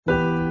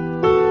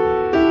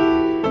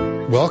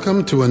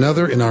Welcome to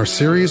another in our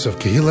series of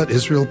Kehillat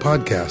Israel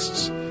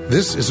podcasts.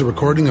 This is a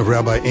recording of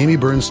Rabbi Amy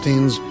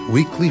Bernstein's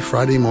weekly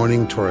Friday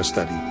morning Torah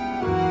study.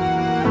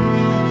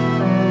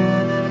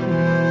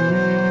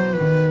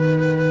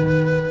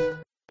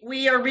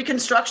 We are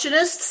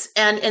Reconstructionists,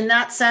 and in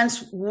that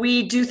sense,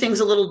 we do things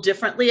a little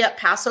differently at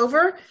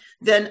Passover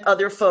than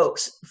other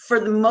folks. For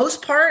the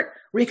most part,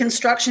 the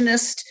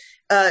Reconstructionist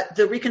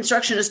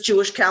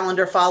Jewish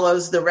calendar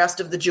follows the rest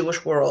of the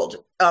Jewish world.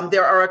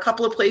 There are a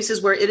couple of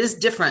places where it is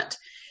different.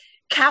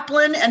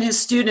 Kaplan and his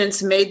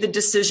students made the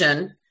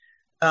decision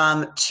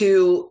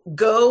to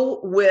go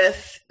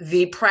with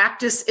the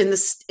practice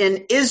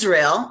in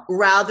Israel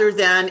rather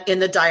than in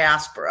the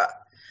diaspora.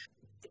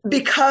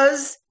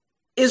 Because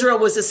Israel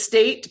was a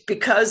state,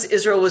 because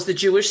Israel was the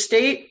Jewish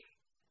state,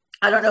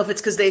 I don't know if it's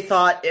because they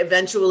thought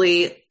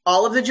eventually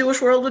all of the Jewish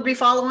world would be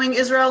following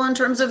Israel in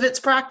terms of its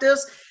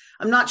practice.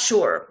 I'm not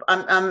sure.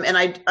 I'm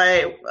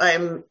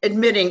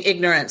admitting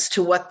ignorance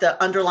to what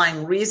the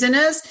underlying reason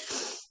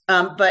is.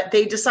 But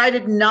they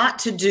decided not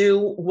to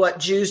do what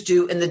Jews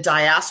do in the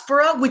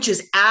diaspora, which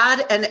is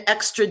add an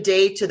extra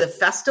day to the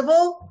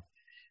festival.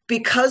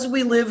 Because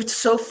we lived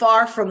so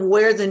far from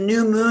where the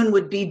new moon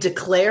would be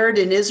declared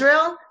in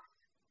Israel,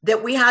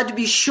 that we had to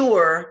be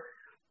sure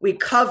we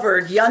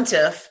covered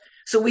Yontif,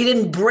 so we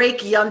didn't break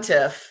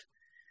Yontif.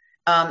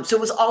 So it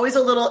was always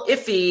a little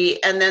iffy.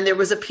 And then there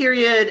was a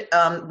period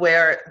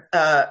where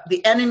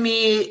the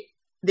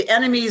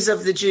enemies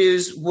of the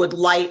Jews would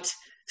light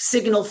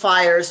signal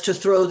fires to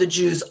throw the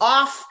Jews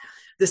off.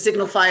 The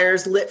signal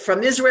fires lit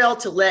from Israel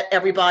to let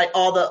everybody,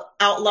 all the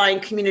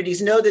outlying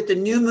communities, know that the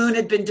new moon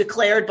had been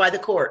declared by the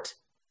court.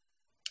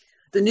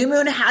 The new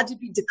moon had to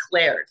be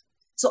declared.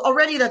 So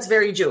already that's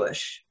very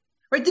Jewish,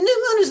 right? The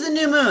new moon is the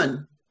new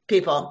moon,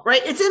 people,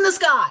 right? It's in the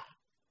sky.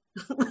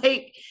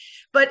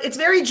 But it's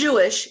very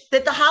Jewish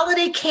that the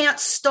holiday can't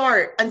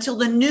start until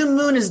the new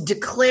moon is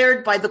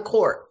declared by the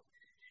court.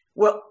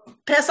 Well,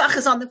 Pesach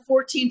is on the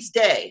 14th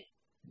day,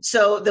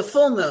 so the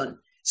full moon.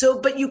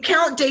 But you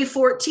count day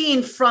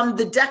 14 from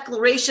the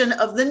declaration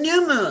of the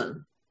new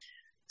moon.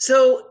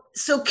 So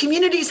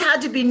communities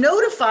had to be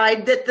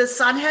notified that the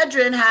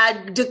Sanhedrin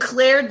had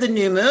declared the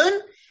new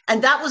moon,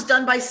 and that was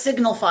done by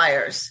signal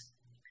fires.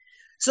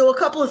 So a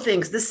couple of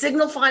things. The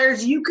signal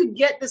fires, you could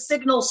get the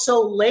signal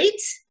so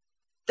late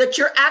that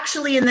you're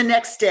actually in the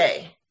next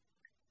day.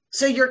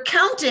 So your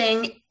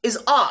counting is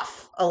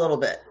off a little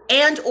bit,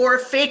 and or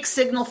fake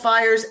signal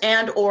fires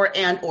and or.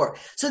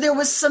 So there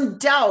was some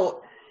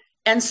doubt.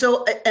 And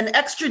so an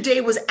extra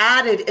day was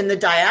added in the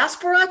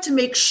diaspora to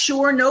make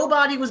sure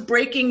nobody was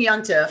breaking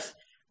Yontif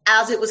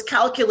as it was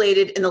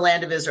calculated in the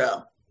land of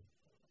Israel.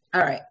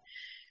 All right.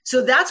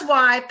 So that's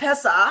why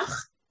Pesach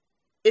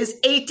is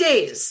 8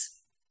 days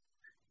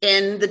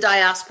in the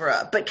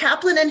diaspora. But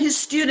Kaplan and his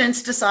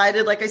students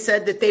decided, like I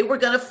said, that they were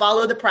going to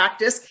follow the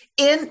practice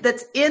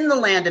that's in the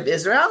land of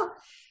Israel.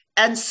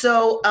 And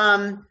so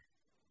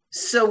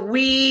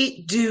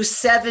we do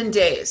 7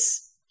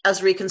 days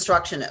as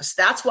Reconstructionists.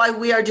 That's why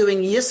we are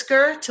doing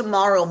Yizkor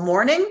tomorrow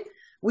morning.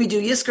 We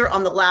do Yizkor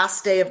on the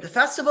last day of the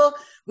festival.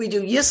 We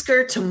do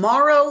Yizkor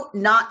tomorrow,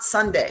 not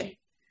Sunday.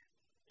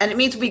 And it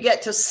means we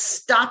get to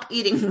stop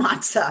eating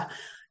matzah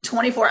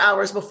 24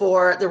 hours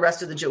before the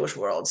rest of the Jewish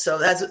world. So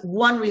that's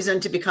one reason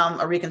to become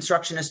a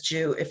Reconstructionist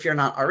Jew if you're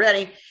not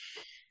already.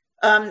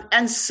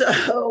 And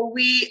so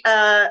we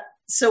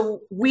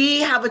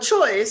have a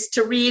choice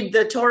to read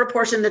the Torah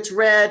portion that's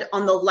read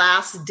on the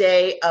last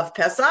day of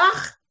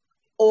Pesach,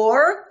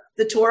 or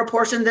the Torah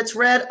portion that's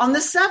read on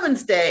the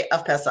seventh day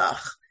of Pesach.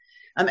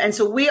 And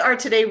so we are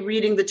today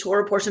reading the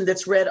Torah portion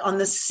that's read on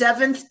the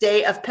seventh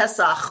day of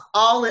Pesach,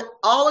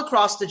 all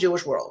across the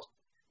Jewish world,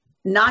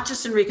 not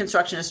just in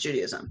Reconstructionist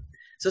Judaism.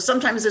 So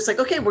sometimes it's like,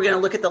 okay, we're going to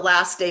look at the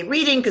last day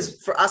reading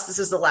because for us, this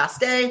is the last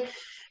day.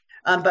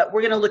 But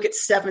we're going to look at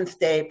seventh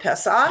day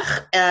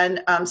Pesach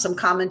and some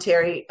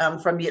commentary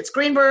from Yitz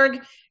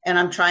Greenberg. And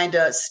I'm trying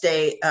to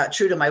stay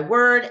true to my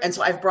word. And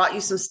so I've brought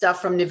you some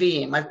stuff from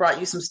Nevi'im. I've brought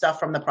you some stuff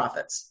from the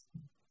prophets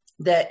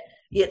that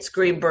Yitz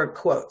Greenberg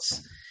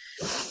quotes.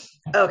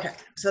 Okay,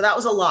 so that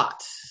was a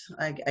lot.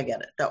 I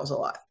get it. That was a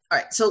lot. All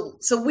right, so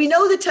we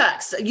know the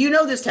text. You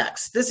know this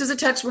text. This is a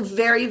text we're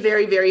very,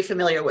 very, very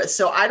familiar with.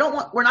 So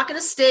we're not going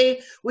to stay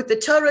with the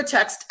Torah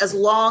text as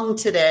long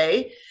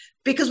today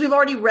because we've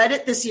already read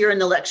it this year in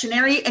the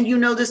lectionary, and you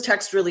know this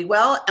text really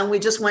well. And we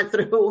just went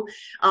through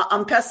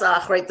on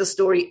Pesach, right, the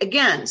story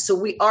again. So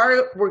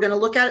we're going to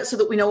look at it so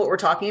that we know what we're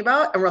talking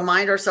about and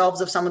remind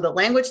ourselves of some of the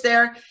language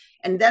there.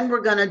 And then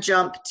we're going to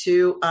jump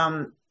to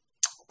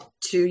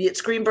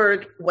Yitz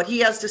Greenberg, what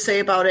he has to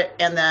say about it,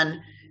 and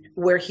then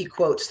where he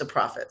quotes the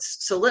prophets.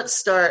 So let's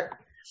start.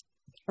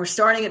 We're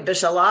starting at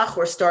Bishalach.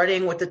 We're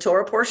starting with the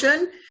Torah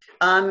portion.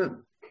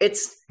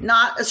 It's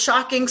not a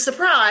shocking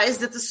surprise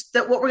that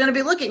what we're going to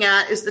be looking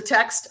at is the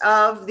text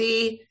of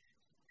the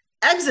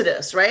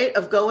Exodus, right?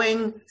 Of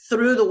going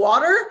through the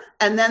water,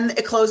 and then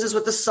it closes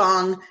with the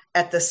song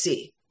at the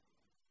sea.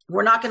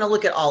 We're not going to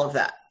look at all of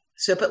that.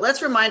 But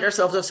let's remind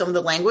ourselves of some of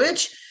the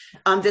language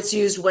that's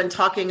used when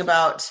talking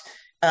about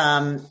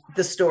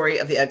the story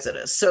of the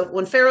Exodus. So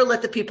when Pharaoh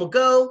let the people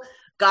go,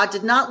 God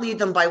did not lead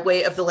them by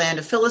way of the land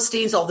of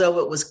Philistines, although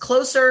it was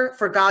closer,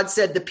 for God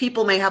said the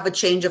people may have a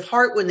change of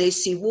heart when they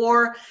see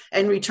war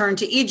and return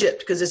to Egypt,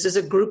 because this is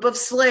a group of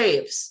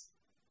slaves.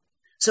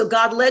 So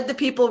God led the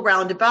people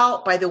round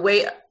about by the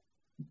way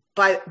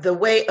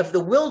of the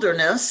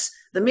wilderness,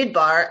 the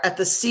Midbar, at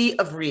the Sea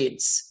of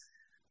Reeds,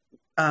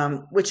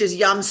 which is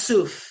Yam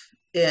Suf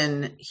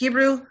in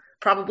Hebrew,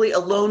 probably a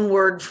loan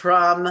word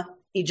from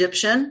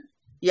Egyptian.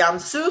 Yam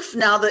Suf.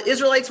 Now the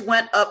Israelites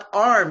went up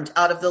armed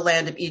out of the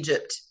land of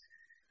Egypt.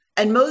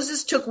 And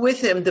Moses took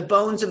with him the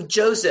bones of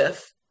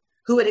Joseph,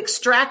 who had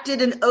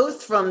extracted an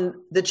oath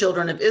from the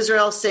children of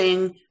Israel,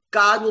 saying,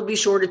 God will be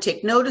sure to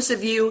take notice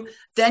of you.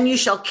 Then you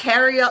shall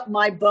carry up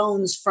my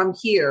bones from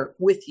here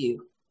with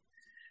you.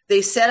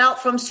 They set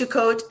out from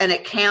Sukkot and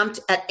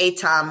encamped at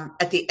Etam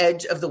at the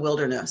edge of the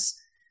wilderness.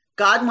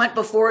 God went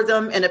before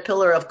them in a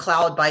pillar of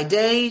cloud by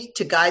day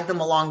to guide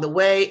them along the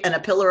way, and a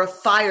pillar of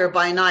fire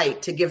by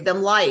night to give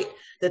them light,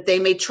 that they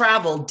may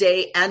travel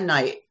day and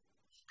night.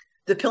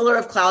 The pillar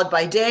of cloud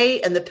by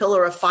day and the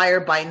pillar of fire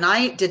by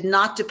night did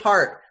not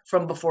depart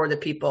from before the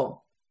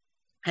people.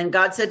 And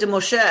God said to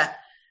Moshe,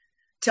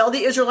 tell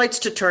the Israelites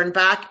to turn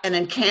back and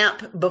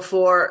encamp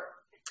before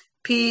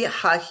Pi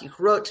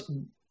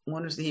Hahirot.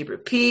 What is the Hebrew?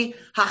 Pi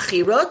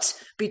Hachirot,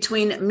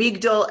 between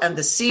Migdol and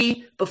the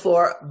sea,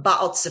 before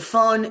Baal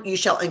Zephon. You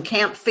shall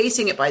encamp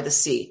facing it by the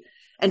sea.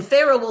 And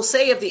Pharaoh will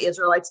say of the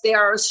Israelites, they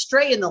are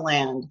astray in the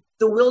land.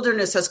 The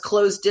wilderness has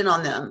closed in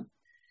on them.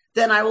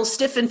 Then I will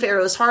stiffen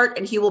Pharaoh's heart,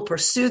 and he will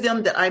pursue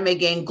them, that I may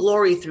gain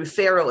glory through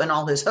Pharaoh and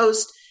all his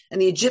host.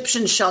 And the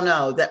Egyptians shall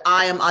know that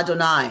I am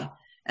Adonai.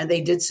 And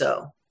they did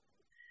so.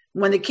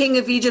 When the king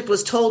of Egypt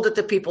was told that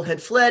the people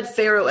had fled,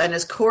 Pharaoh and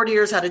his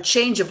courtiers had a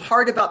change of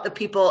heart about the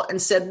people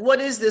and said, what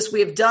is this we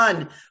have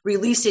done,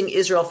 releasing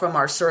Israel from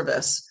our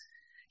service?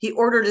 He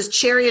ordered his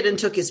chariot and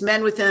took his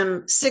men with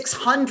him,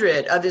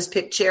 600 of his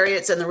picked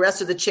chariots and the rest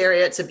of the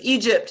chariots of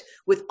Egypt,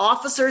 with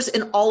officers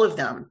in all of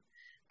them.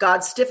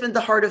 God stiffened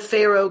the heart of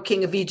Pharaoh,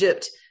 king of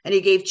Egypt, and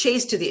he gave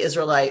chase to the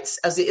Israelites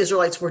as the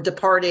Israelites were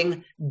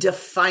departing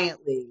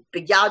defiantly,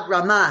 B'yad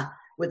Ramah,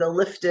 with a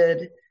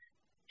lifted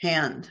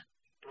hand.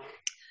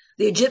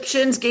 The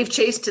Egyptians gave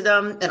chase to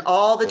them, and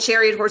all the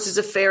chariot horses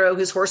of Pharaoh,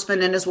 his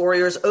horsemen and his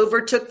warriors,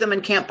 overtook them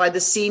and camped by the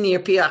sea near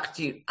Pi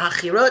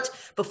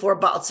Hachirot before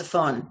Baal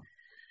Zephon.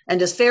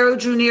 And as Pharaoh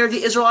drew near,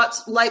 the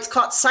Israelites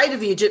caught sight of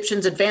the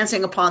Egyptians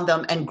advancing upon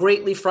them, and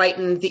greatly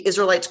frightened, the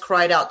Israelites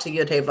cried out to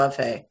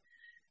Yod-Heh-Vav-Heh.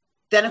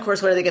 Then, of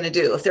course, what are they going to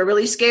do? If they're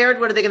really scared,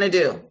 what are they going to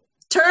do?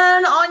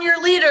 Turn on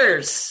your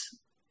leaders.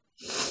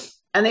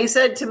 And they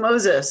said to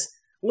Moses,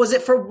 was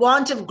it for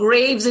want of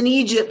graves in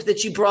Egypt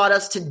that you brought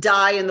us to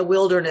die in the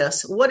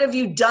wilderness? What have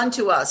you done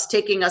to us,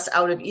 taking us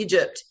out of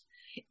Egypt?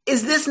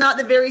 Is this not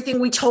the very thing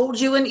we told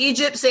you in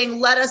Egypt,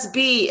 saying, let us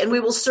be, and we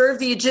will serve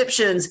the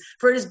Egyptians,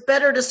 for it is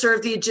better to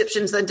serve the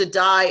Egyptians than to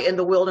die in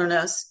the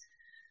wilderness?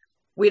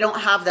 We don't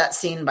have that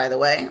scene, by the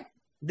way.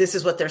 This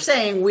is what they're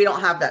saying. We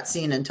don't have that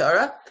scene in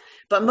Torah.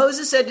 But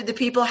Moses said to the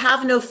people,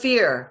 have no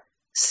fear,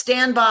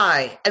 stand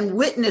by and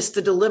witness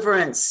the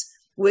deliverance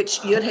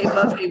which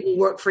Yod-Heh-Vav-Heh will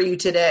work for you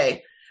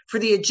today. For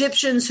the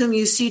Egyptians whom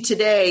you see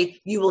today,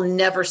 you will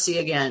never see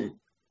again.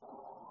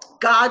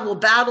 God will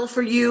battle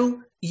for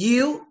you.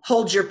 You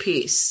hold your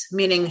peace,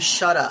 meaning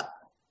shut up.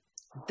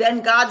 Then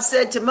God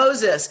said to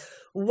Moses,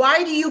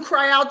 why do you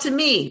cry out to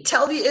me?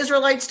 Tell the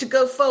Israelites to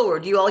go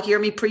forward. You all hear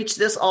me preach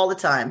this all the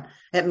time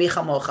at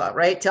Michamocha,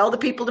 right? Tell the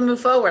people to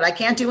move forward. I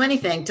can't do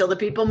anything till the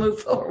people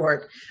move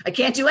forward. I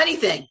can't do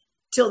anything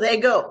till they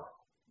go.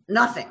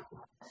 Nothing.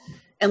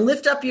 And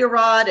lift up your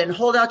rod and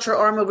hold out your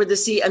arm over the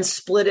sea and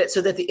split it so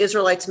that the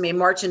Israelites may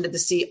march into the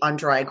sea on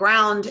dry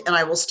ground. And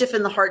I will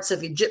stiffen the hearts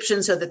of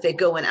Egyptians so that they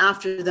go in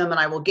after them. And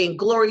I will gain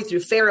glory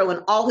through Pharaoh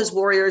and all his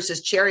warriors,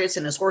 his chariots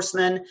and his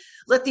horsemen.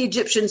 Let the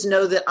Egyptians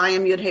know that I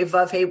am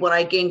Yod-Heh-Vav-Heh when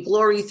I gain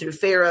glory through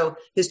Pharaoh,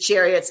 his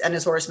chariots and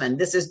his horsemen.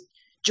 This is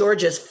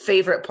George's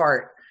favorite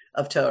part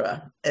of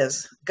Torah,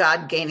 is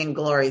God gaining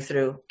glory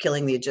through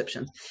killing the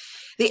Egyptians.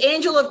 The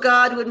angel of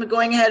God who had been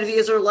going ahead of the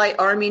Israelite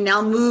army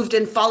now moved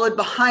and followed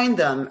behind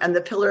them, and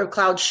the pillar of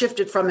cloud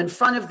shifted from in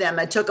front of them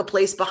and took a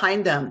place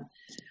behind them.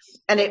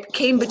 And it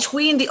came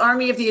between the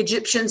army of the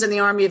Egyptians and the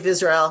army of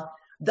Israel.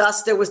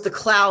 Thus there was the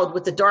cloud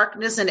with the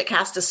darkness, and it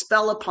cast a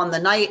spell upon the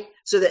night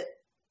so that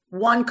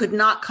one could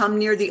not come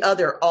near the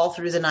other all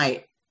through the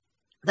night.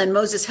 Then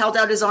Moses held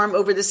out his arm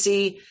over the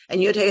sea,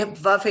 and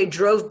Yod-Heh-Vav-Heh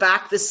drove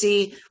back the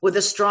sea with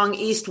a strong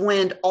east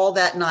wind all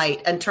that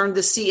night and turned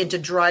the sea into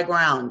dry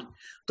ground.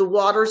 The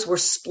waters were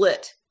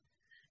split,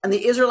 and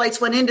the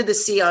Israelites went into the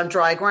sea on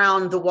dry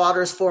ground, the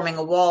waters forming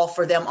a wall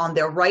for them on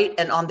their right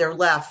and on their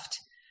left.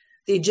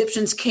 The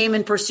Egyptians came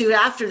and pursued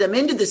after them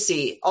into the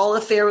sea, all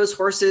of Pharaoh's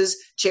horses,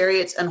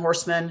 chariots, and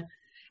horsemen.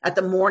 At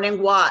the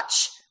morning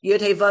watch,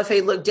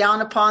 Yod-Heh-Vav-Heh looked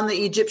down upon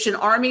the Egyptian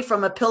army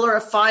from a pillar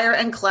of fire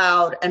and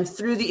cloud and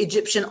threw the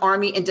Egyptian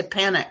army into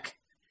panic.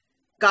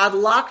 God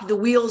locked the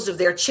wheels of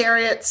their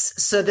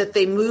chariots so that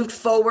they moved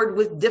forward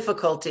with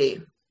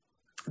difficulty.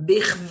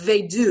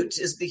 Bichvedut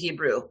is the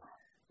Hebrew,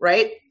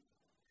 right?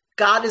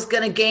 God is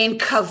going to gain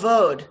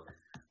kavod.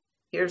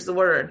 Here's the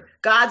word.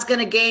 God's going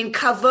to gain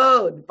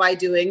kavod by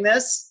doing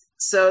this.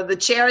 So the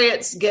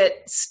chariots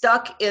get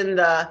stuck in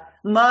the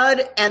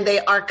mud and they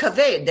are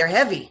kaved. They're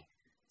heavy.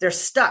 They're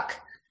stuck.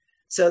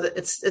 So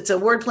it's a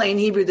wordplay in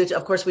Hebrew that,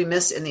 of course, we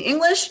miss in the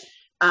English.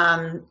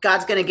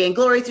 God's going to gain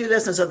glory through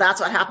this. And so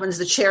that's what happens.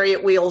 The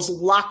chariot wheels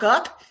lock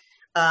up,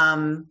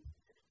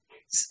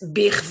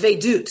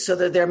 bichvedut, so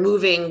that they're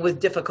moving with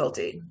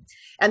difficulty.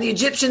 And the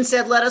Egyptians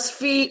said, let us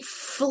flee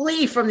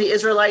from the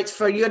Israelites,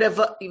 for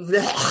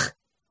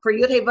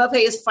Yud-Heh-Vavhe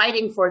is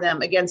fighting for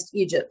them against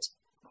Egypt.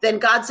 Then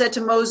God said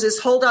to Moses,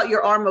 hold out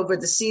your arm over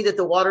the sea that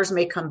the waters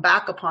may come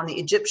back upon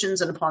the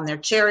Egyptians and upon their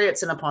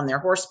chariots and upon their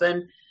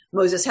horsemen.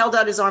 Moses held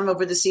out his arm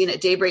over the sea, and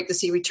at daybreak the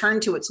sea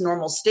returned to its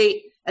normal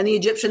state, and the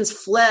Egyptians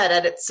fled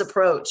at its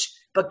approach.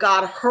 But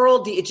God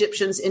hurled the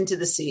Egyptians into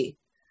the sea.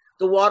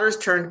 The waters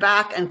turned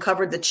back and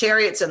covered the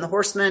chariots and the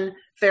horsemen,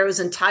 Pharaoh's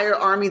entire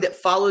army that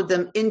followed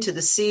them into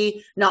the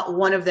sea. Not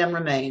one of them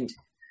remained.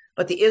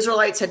 But the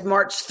Israelites had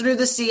marched through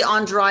the sea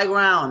on dry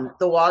ground,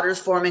 the waters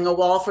forming a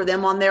wall for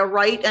them on their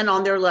right and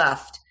on their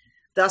left.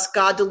 Thus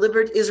God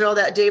delivered Israel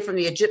that day from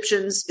the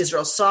Egyptians.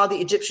 Israel saw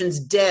the Egyptians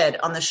dead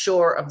on the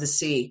shore of the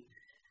sea.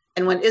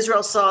 And when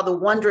Israel saw the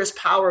wondrous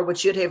power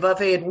which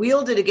Yud-Heh-Vavhe had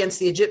wielded against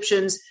the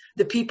Egyptians,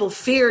 the people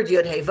feared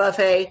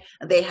Yud-Heh-Vavhe,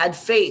 and they had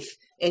faith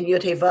in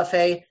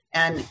Yud-Heh-Vavhe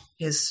and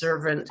his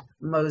servant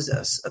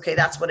Moses. Okay,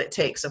 that's what it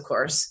takes, of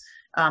course.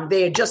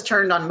 They had just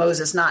turned on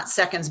Moses not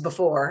seconds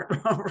before,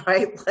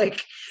 right?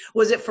 Like,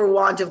 was it for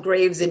want of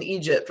graves in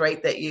Egypt,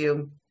 right? That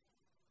you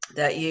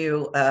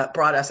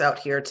brought us out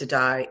here to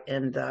die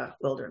in the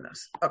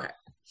wilderness. Okay.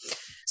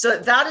 So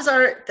that is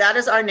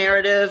our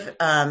narrative.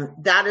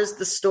 That is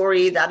the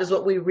story. That is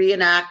what we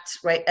reenact,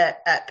 right,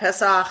 at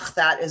Pesach.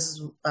 That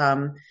is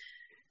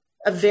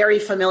a very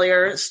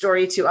familiar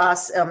story to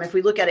us. If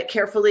we look at it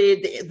carefully,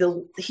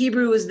 the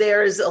Hebrew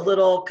is a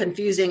little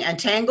confusing and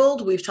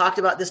tangled. We've talked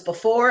about this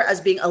before as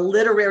being a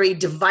literary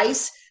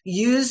device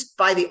used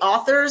by the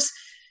authors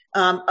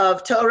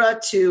of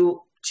Torah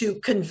to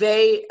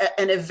convey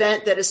an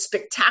event that is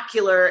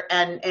spectacular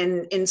and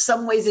in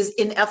some ways is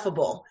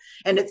ineffable.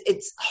 And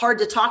it's hard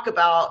to talk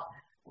about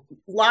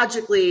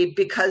logically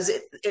because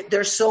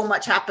there's so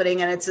much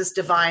happening and it's this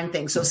divine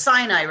thing. So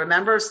Sinai,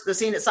 remember the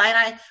scene at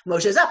Sinai?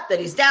 Moshe's up, then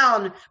he's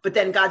down, but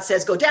then God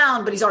says go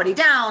down, but he's already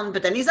down,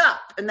 but then he's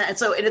up. And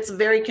it's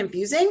very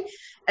confusing.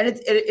 And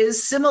it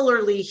is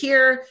similarly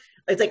here.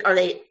 It's like,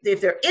 if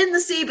they're in the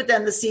sea, but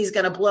then the sea is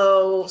going to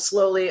blow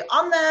slowly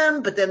on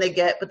them, but then they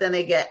get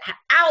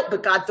out,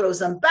 but God throws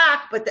them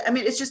back. But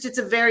it's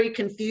a very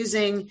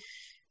confusing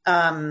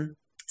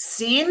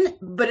scene,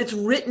 but it's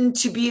written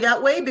to be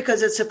that way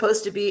because it's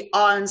supposed to be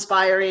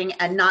awe-inspiring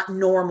and not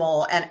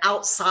normal and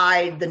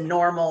outside the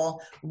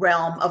normal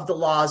realm of the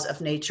laws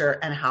of nature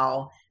and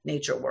how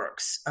nature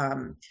works.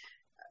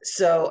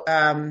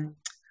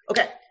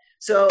 Okay.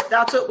 So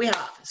that's what we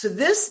have. So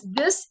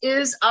this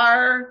is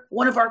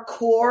one of our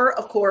core,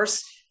 of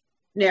course,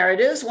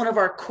 narratives, one of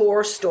our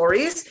core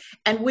stories.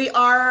 And we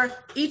are,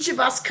 each of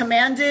us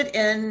commanded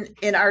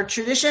in our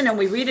tradition, and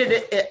we read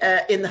it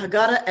in the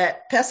Haggadah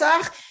at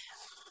Pesach,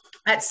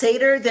 at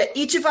Seder, that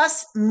each of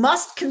us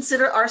must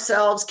consider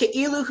ourselves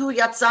ke'ilu hu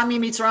yatsa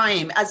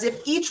miMitzrayim, as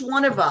if each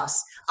one of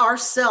us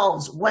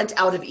ourselves went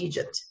out of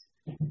Egypt.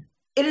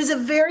 It is a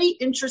very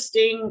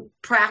interesting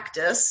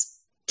practice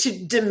to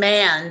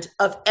demand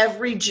of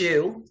every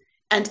Jew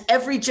and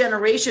every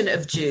generation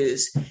of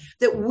Jews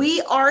that we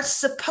are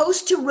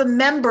supposed to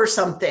remember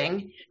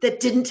something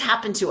that didn't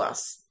happen to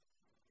us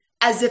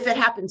as if it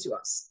happened to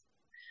us,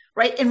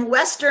 right? In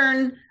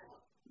Western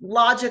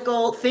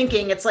logical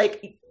thinking, it's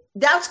like,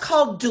 that's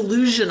called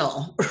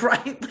delusional,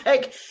 right?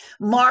 Like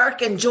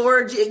Mark and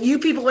George, you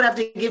people would have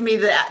to give me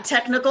the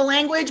technical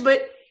language,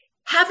 but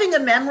having a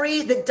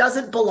memory that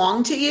doesn't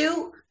belong to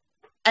you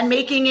and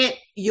making it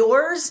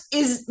yours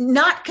is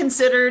not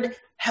considered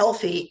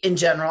healthy in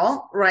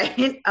general,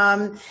 right?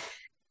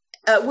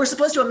 We're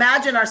supposed to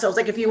imagine ourselves,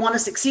 like if you want to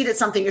succeed at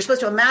something, you're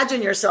supposed to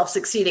imagine yourself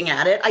succeeding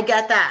at it. I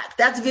get that.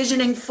 That's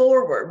visioning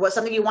forward, what's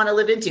something you want to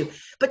live into.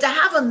 But to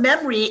have a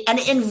memory and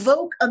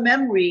invoke a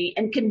memory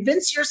and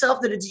convince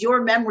yourself that it's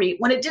your memory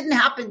when it didn't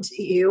happen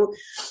to you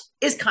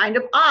is kind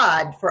of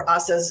odd for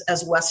us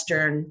as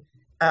Western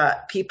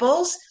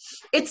peoples.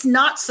 It's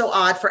not so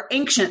odd for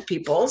ancient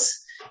peoples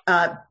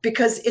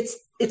because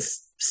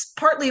it's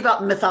partly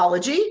about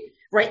mythology,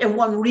 right? And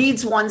one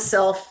reads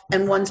oneself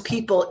and one's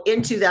people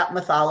into that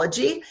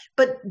mythology.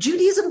 But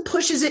Judaism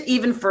pushes it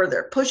even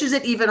further, pushes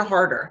it even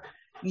harder.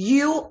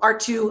 You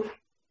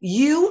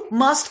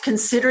must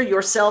consider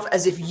yourself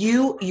as if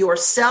you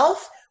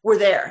yourself were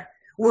there,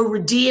 were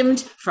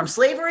redeemed from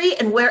slavery.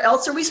 And where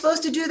else are we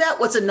supposed to do that?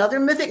 What's another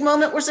mythic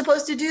moment we're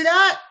supposed to do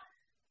that?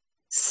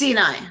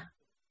 Sinai,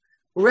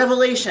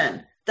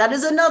 Revelation. That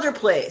is another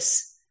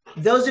place.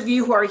 Those of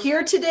you who are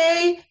here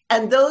today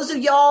and those of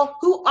y'all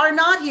who are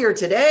not here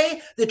today,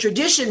 the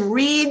tradition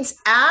reads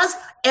as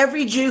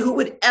every Jew who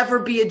would ever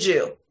be a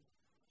Jew,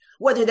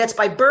 whether that's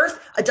by birth,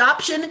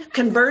 adoption,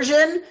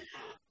 conversion,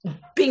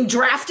 being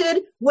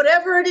drafted,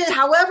 whatever it is,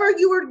 however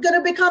you were going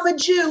to become a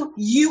Jew,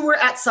 you were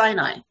at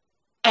Sinai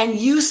and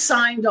you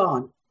signed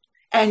on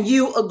and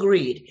you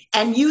agreed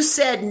and you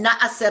said,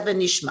 Na'aseh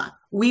v'nishma,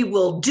 we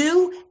will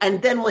do,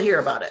 and then we'll hear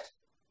about it.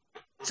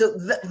 So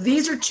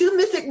these are two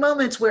mythic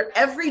moments where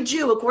every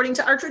Jew, according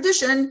to our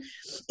tradition,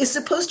 is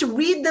supposed to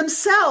read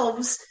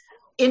themselves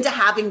into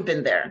having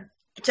been there,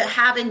 to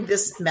having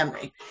this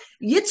memory.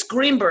 Yitz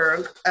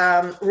Greenberg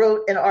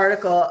wrote an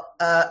article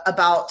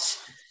about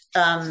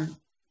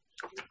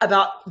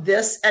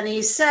this, and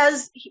he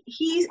says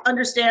he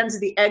understands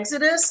the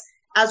Exodus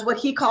as what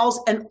he calls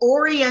an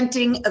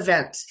orienting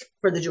event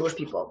for the Jewish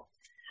people.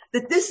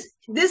 That this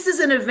is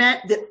an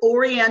event that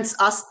orients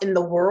us in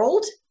the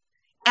world,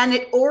 and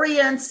it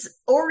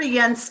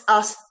orients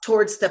us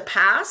towards the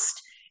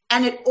past,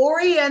 and it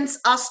orients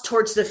us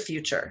towards the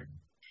future.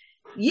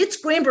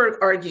 Yitz Greenberg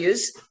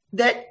argues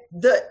that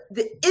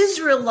the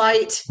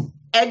Israelite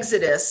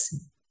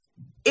Exodus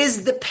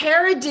is the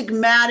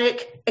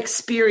paradigmatic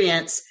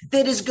experience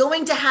that is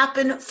going to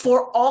happen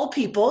for all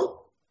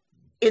people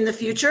in the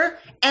future,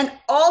 and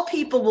all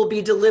people will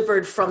be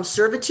delivered from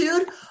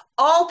servitude.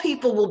 All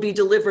people will be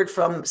delivered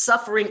from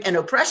suffering and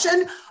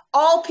oppression.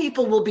 All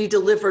people will be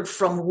delivered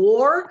from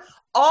war.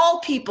 All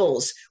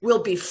peoples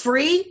will be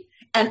free,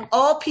 and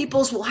all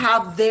peoples will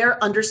have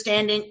their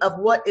understanding of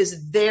what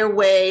is their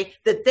way,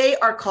 that they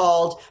are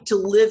called to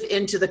live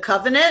into the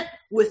covenant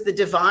with the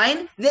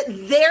divine, that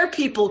their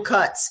people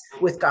cuts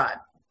with God.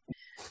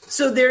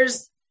 So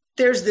there's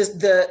this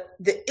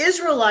the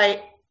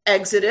Israelite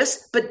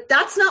Exodus, but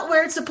that's not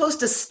where it's supposed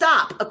to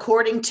stop,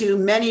 according to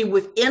many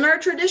within our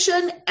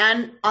tradition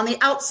and on the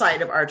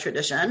outside of our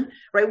tradition,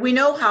 right? We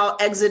know how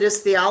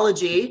Exodus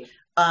theology,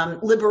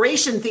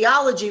 liberation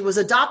theology, was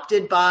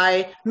adopted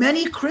by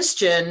many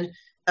Christian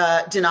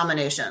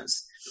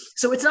denominations.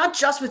 So it's not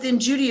just within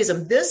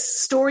Judaism.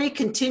 This story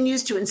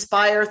continues to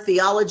inspire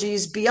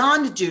theologies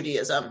beyond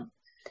Judaism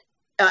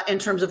in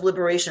terms of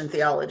liberation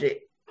theology.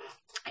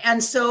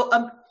 And so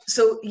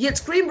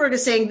Yitz Greenberg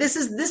is saying this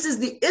is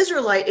the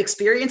Israelite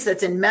experience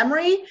that's in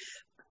memory,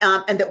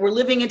 and that we're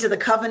living into the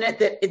covenant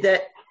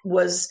that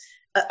was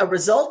a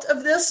result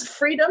of this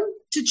freedom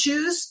to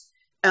choose.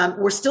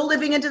 We're still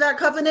living into that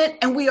covenant,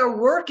 and we are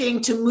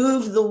working to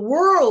move the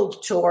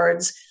world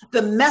towards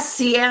the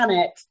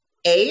messianic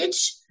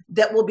age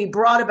that will be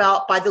brought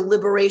about by the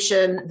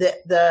liberation,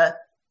 the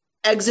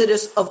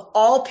exodus of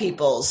all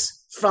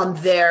peoples from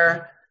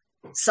their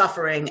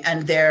suffering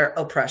and their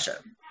oppression.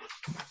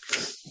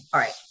 All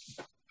right.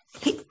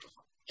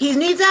 He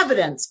needs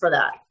evidence for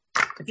that.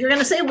 If you're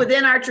going to say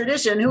within our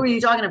tradition, who are you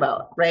talking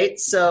about, right?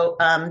 So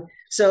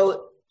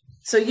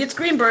Yitz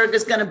Greenberg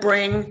is going to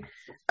bring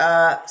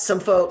some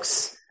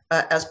folks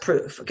as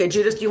proof. Okay,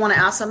 Judith, do you want to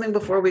ask something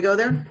before we go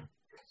there?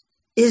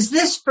 Is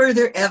this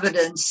further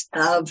evidence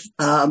of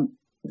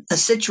a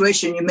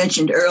situation you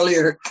mentioned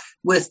earlier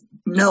with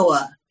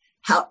Noah?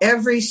 How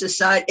every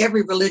society,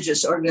 every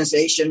religious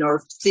organization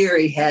or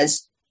theory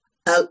has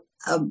a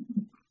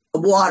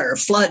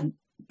flood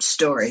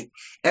story.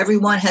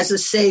 Everyone has a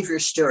savior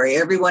story.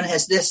 Everyone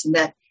has this and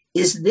that.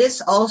 Is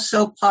this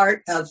also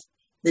part of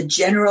the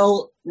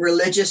general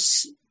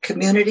religious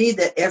community,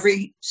 that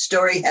every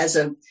story has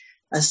a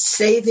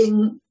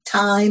saving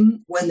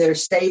time when they're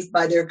saved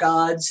by their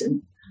gods?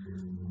 And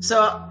so,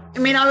 I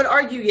mean, I would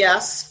argue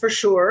yes, for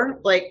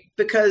sure.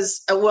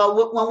 Because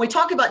when we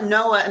talk about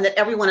Noah and that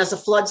everyone has a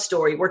flood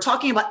story, we're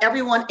talking about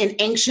everyone in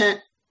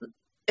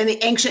the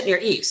ancient Near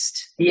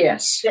East.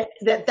 Yes.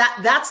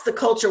 That's the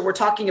culture we're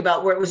talking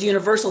about, where it was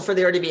universal for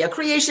there to be a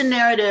creation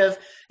narrative,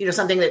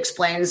 something that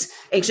explains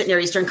ancient Near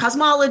Eastern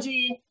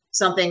cosmology,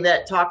 something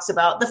that talks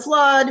about the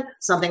flood,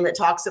 something that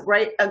talks,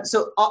 right? And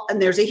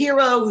there's a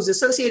hero who's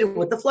associated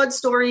with the flood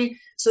story.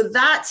 So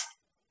that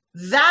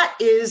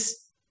is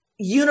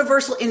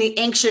universal in the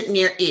ancient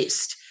Near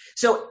East.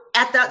 So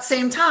at that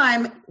same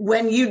time,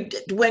 when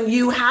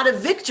you had a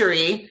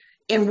victory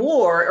in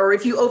war, or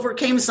if you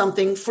overcame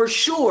something, for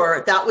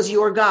sure, that was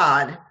your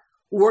God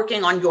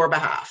working on your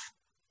behalf.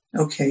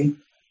 Okay.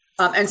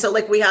 And so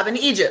we have in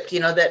Egypt,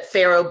 that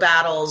Pharaoh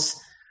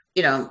battles,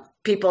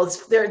 people,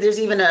 there's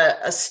even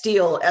a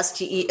stele,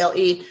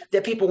 S-T-E-L-E,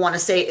 that people want to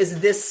say, is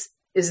this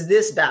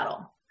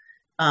battle?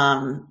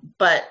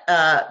 But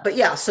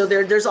yeah, so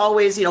there's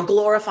always,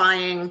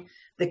 glorifying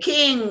the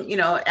king,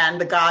 and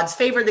the gods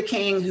favor the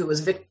king who was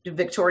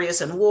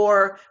victorious in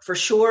war, for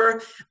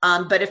sure.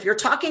 But if you're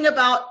talking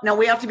about, now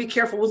we have to be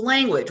careful with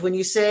language. When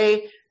you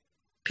say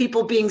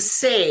people being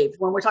saved,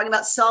 when we're talking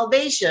about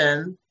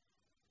salvation,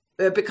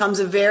 it becomes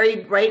a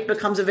very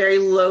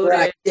loaded,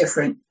 right,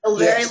 different,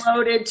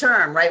 loaded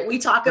term, right? We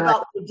talk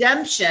about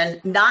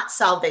redemption, not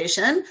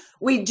salvation.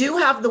 We do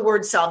have the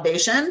word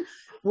salvation,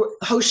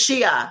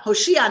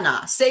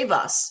 Hoshiana, save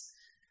us.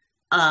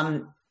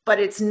 But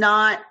it's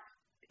not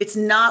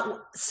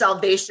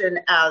salvation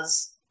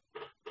as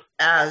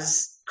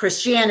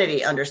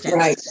Christianity understands.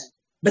 Right.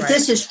 But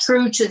this is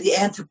true to the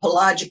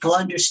anthropological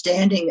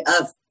understanding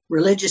of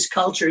religious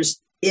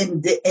cultures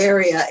in the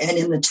area and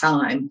in the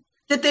time.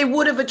 That they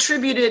would have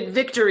attributed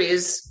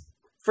victories,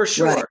 for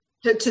sure.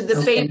 to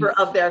the favor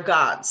of their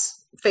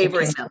gods,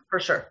 favoring them for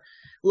sure.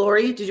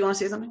 Lori, did you want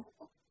to say something?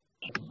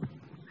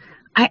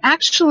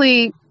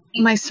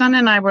 My son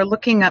and I were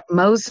looking up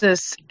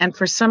Moses, and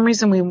for some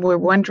reason we were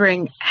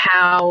wondering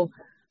how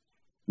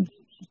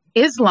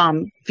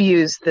Islam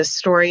views this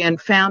story, and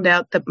found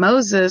out that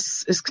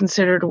Moses is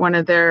considered one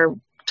of their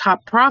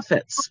top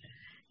prophets.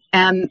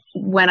 And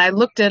when I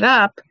looked it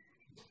up,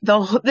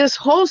 this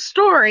whole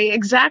story,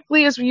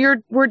 exactly as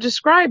we're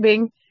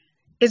describing,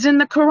 is in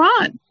the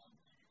Quran.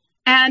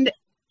 And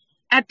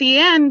at the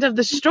end of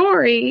the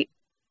story,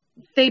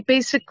 they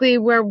basically,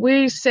 where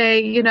we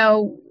say,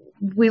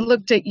 we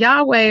looked at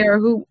Yahweh or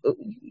who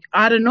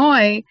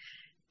Adonai,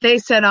 they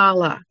said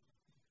Allah.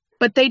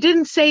 But they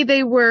didn't say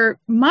they were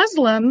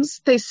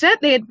Muslims. They said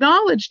they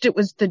acknowledged it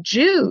was the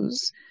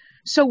Jews.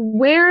 So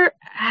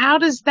how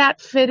does that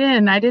fit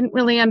in? I didn't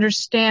really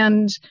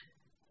understand.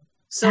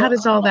 So how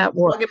does all that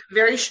work? I'll give a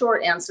very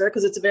short answer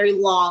because it's a very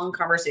long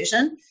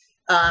conversation.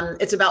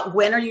 It's about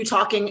when are you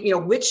talking,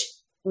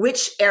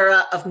 which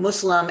era of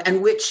Muslim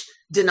and which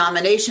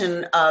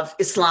denomination of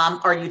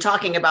Islam are you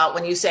talking about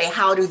when you say,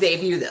 how do they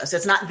view this?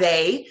 It's not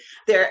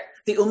they're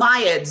the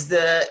Umayyads,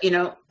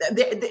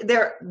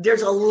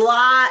 there's a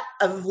lot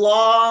of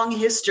long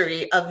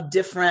history of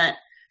different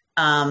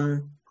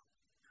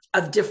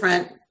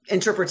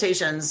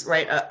interpretations,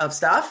 right, of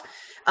stuff.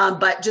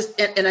 But just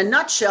in a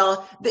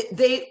nutshell,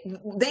 they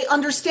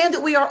understand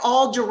that we are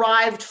all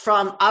derived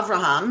from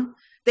Abraham.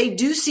 They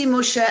do see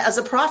Moshe as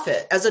a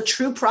prophet, as a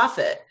true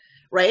prophet,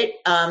 right?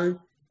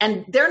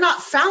 And they're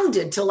not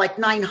founded till like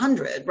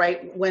 900,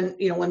 right? When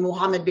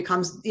Muhammad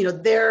becomes,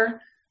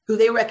 they're who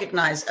they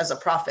recognize as a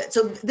prophet.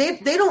 So they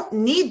don't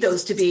need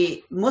those to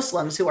be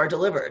Muslims who are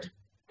delivered.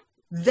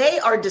 They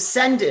are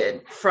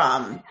descended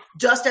from,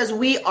 just as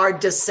we are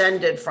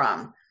descended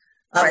from,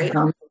 right?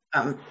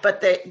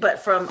 But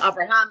from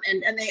Abraham,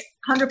 and they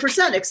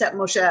 100% accept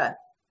Moshe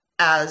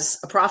as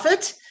a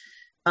prophet.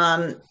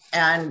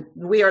 And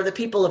we are the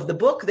people of the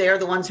book. They are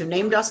the ones who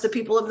named us the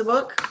people of the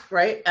book,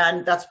 right?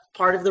 And that's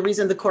part of the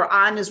reason the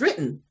Quran is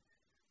written,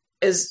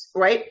 is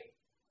right.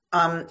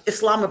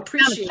 Islam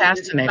appreciated,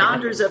 the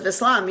founders of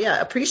Islam,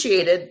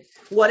 appreciated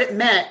what it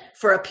meant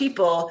for a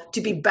people to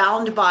be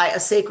bound by a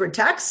sacred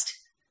text,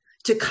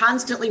 to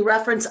constantly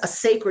reference a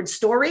sacred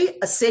story,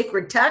 a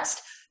sacred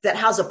text that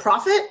has a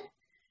prophet,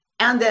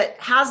 and that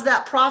has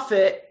that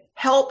prophet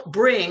help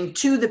bring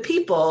to the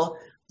people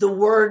the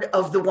word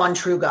of the one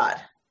true God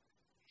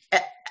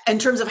in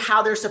terms of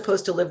how they're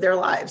supposed to live their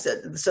lives.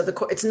 So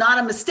it's not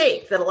a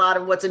mistake that a lot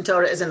of what's in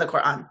Torah is in the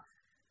Quran.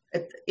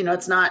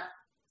 It's not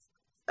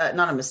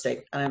a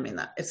mistake. I don't mean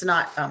that. It's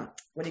not,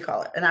 what do you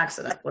call it? An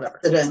accident, whatever.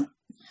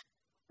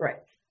 Right.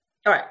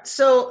 All right.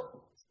 So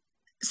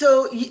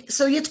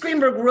Yitz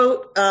Greenberg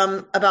wrote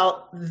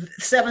about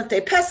Seventh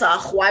Day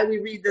Pesach. Why we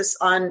read this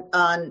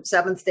on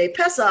Seventh Day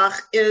Pesach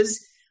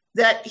is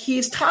that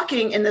he's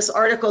talking in this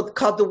article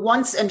called "The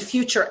Once and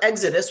Future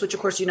Exodus," which of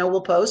course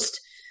we'll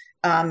post.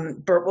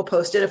 Bert will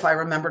post it if I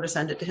remember to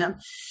send it to him.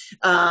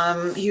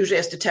 He usually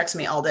has to text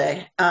me all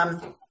day.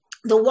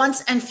 The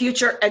once and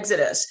future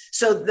Exodus.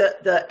 So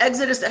the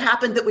Exodus that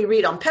happened that we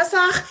read on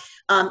Pesach,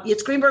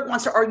 Yitz Greenberg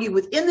wants to argue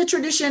within the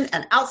tradition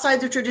and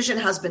outside the tradition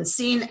has been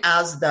seen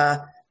as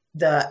the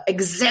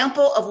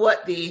example of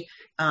what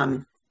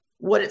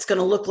it's going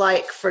to look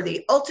like for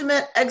the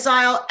ultimate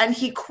exile. And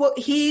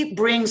he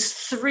brings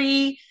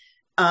three.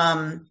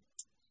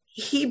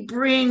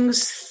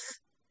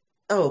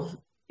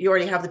 You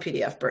already have the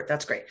PDF, Bert.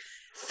 That's great.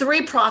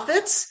 3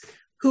 prophets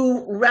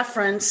who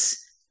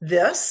reference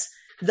this.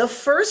 The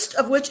first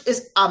of which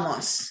is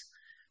Amos.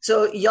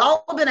 So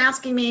y'all have been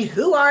asking me,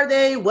 who are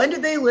they? When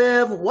did they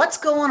live? What's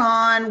going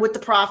on with the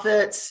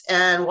prophets?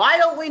 And why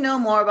don't we know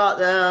more about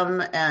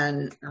them?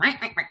 And all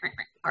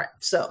right,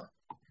 so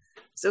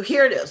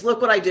here it is. Look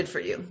what I did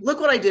for you. Look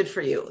what I did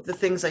for you. The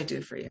things I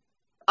do for you.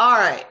 All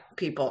right,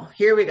 people,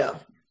 here we go.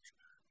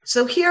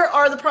 So here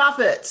are the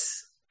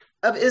prophets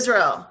of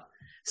Israel.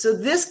 So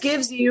this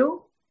gives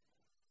you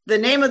the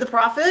name of the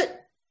prophet,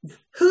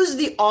 who's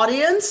the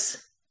audience,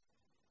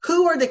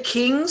 who are the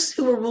kings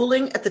who were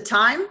ruling at the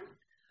time,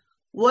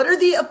 what are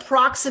the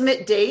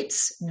approximate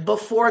dates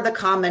before the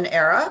Common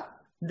Era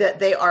that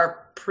they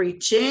are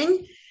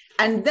preaching,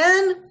 and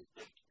then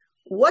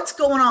what's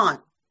going on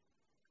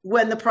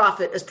when the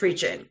prophet is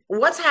preaching,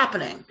 what's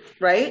happening,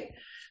 right?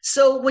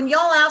 So when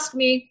y'all ask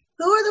me,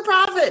 who are the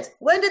prophets?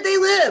 When did they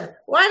live?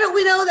 Why don't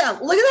we know them?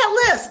 Look at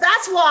that list.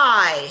 That's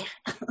why,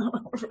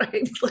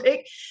 right?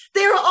 Like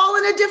they're all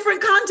in a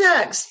different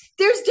context.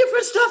 There's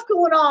different stuff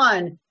going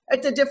on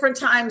at the different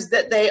times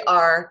that they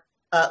are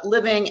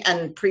living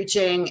and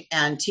preaching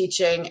and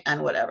teaching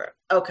and whatever.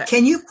 Okay.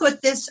 Can you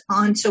put this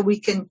on so we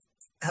can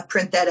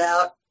print that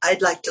out?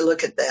 I'd like to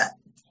look at that.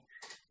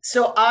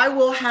 So I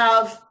will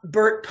have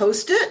Bert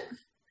post it.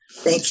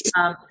 Thank you.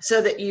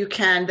 So that you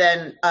can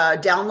then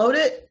download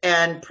it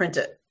and print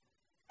it.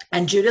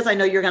 And Judith, I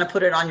know you're going to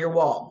put it on your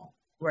wall,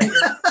 right?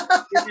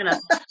 You're going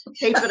to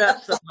tape it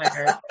up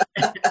somewhere.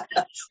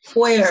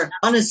 Where?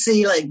 On a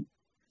ceiling.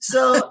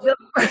 So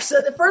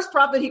the first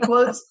prophet he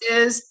quotes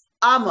is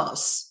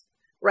Amos,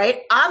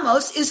 right?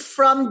 Amos is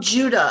from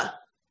Judah.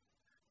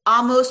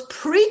 Amos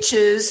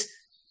preaches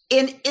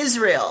in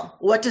Israel.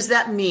 What does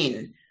that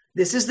mean?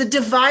 This is the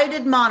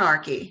divided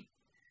monarchy.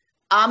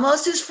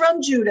 Amos is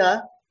from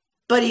Judah,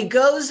 but he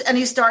goes and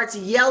he starts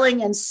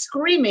yelling and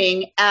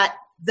screaming at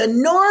the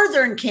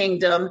northern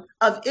kingdom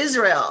of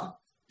Israel.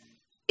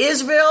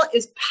 Israel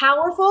is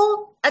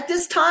powerful at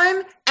this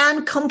time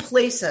and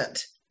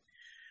complacent.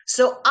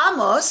 So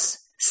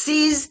Amos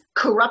sees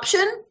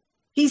corruption.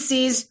 He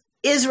sees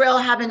Israel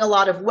having a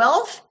lot of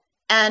wealth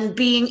and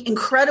being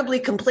incredibly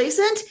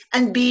complacent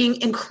and being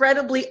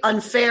incredibly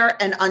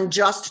unfair and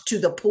unjust to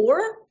the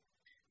poor,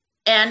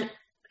 and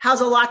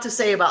has a lot to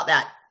say about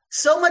that.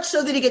 So much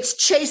so that he gets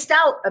chased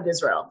out of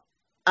Israel.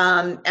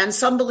 And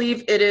some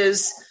believe it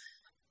is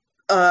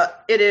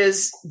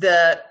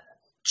the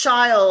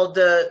child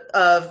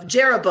of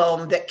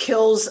Jeroboam that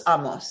kills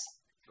Amos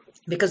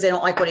because they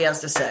don't like what he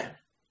has to say.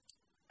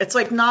 It's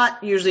like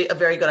not usually a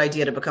very good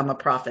idea to become a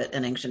prophet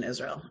in ancient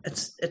Israel.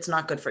 It's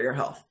not good for your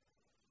health.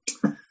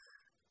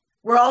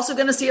 We're also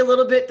going to see a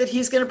little bit that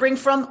he's going to bring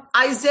from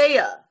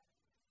Isaiah.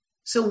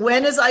 So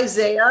when is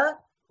Isaiah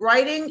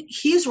writing?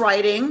 He's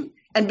writing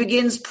and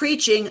begins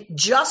preaching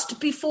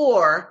just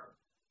before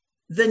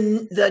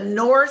the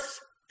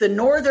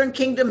northern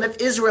kingdom of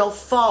Israel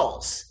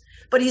falls.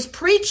 But he's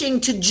preaching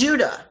to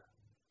Judah.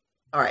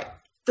 All right.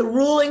 The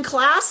ruling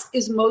class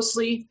is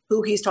mostly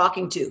who he's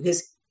talking to.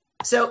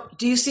 So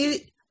do you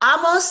see?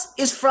 Amos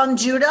is from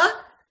Judah,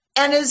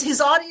 and his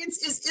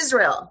audience is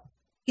Israel.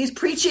 He's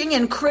preaching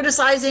and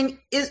criticizing.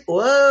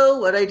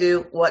 What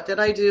did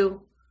I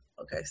do?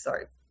 Okay,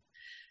 sorry.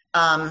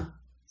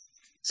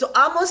 So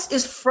Amos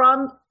is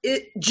from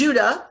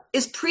Judah,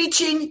 is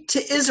preaching to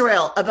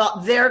Israel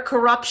about their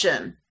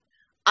corruption.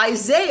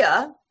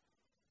 Isaiah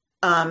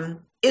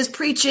is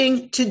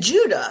preaching to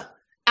Judah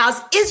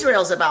as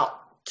Israel's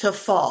about to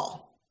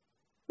fall,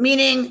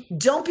 meaning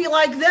don't be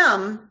like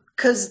them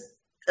because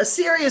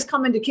Assyria is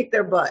coming to kick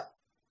their butt.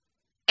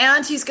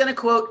 And he's going to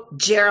quote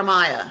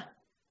Jeremiah.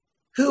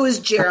 Who is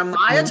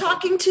Jeremiah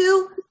talking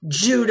to?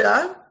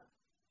 Judah,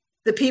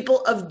 the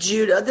people of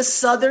Judah, the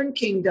southern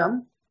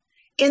kingdom.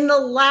 In the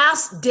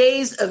last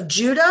days of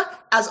Judah,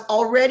 as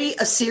already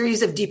a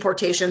series of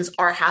deportations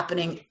are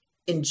happening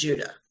in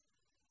Judah.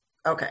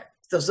 Okay.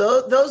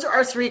 So those are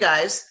our three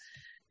guys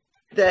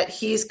that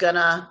Yitz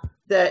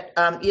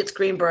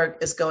Greenberg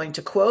is going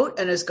to quote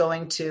and is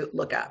going to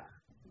look at.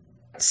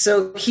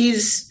 So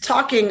he's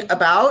talking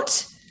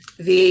about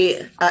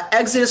the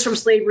exodus from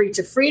slavery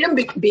to freedom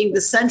being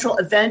the central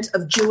event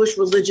of Jewish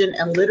religion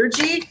and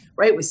liturgy,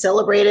 right? We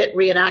celebrate it,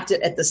 reenact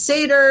it at the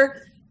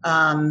Seder.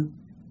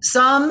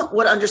 Some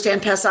would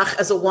understand Pesach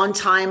as a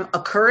one-time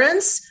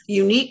occurrence,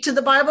 unique to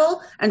the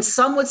Bible, and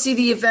some would see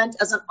the event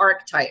as an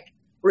archetype,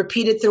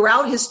 repeated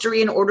throughout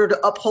history in order to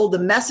uphold the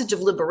message of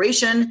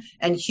liberation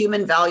and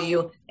human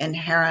value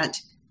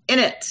inherent in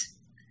it.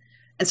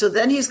 And so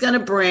then he's going to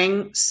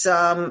bring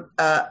some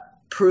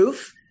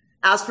proof.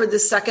 As for the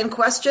second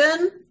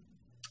question,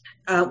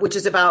 which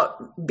is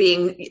about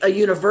being a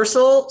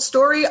universal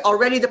story,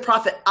 already the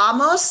prophet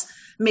Amos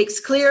makes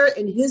clear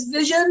in his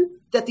vision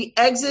that the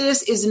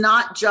Exodus is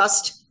not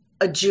just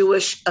a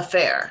Jewish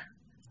affair.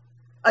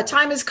 A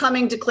time is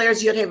coming,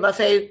 declares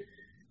Yod-Heh-Vav-Heh,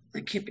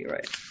 that can't be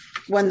right,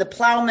 when the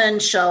plowman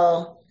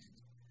shall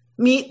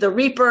meet the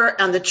reaper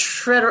and the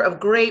treader of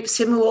grapes,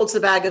 him who holds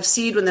the bag of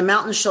seed, when the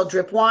mountains shall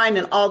drip wine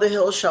and all the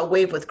hills shall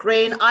wave with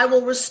grain. I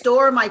will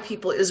restore my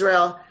people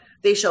Israel.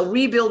 They shall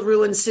rebuild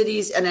ruined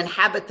cities and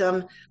inhabit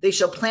them. They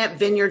shall plant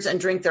vineyards and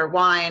drink their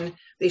wine.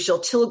 They shall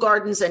till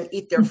gardens and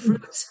eat their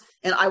fruits.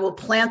 And I will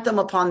plant them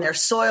upon their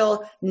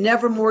soil,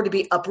 never more to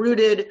be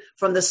uprooted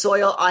from the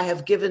soil I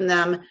have given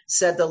them,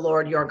 said the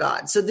Lord your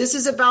God. So this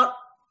is about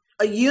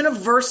a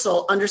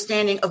universal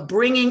understanding of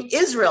bringing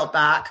Israel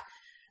back.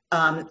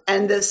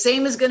 And the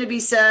same is going to be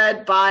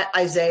said by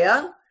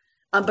Isaiah.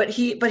 But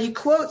he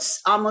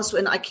quotes Amos,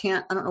 and I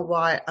don't know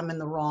why I'm in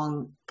the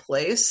wrong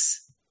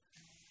place.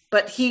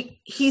 But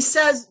he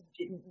says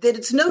that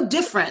it's no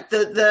different.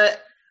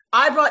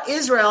 I brought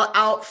Israel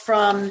out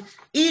from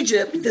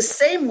Egypt the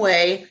same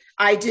way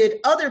I did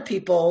other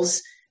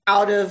peoples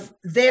out of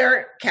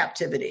their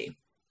captivity,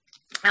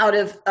 out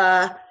of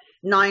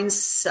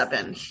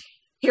 9:7.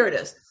 Here it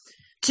is.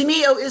 To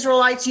me, O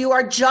Israelites, you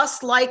are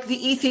just like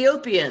the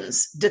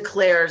Ethiopians,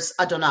 declares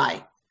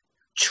Adonai.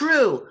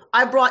 True,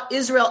 I brought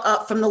Israel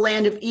up from the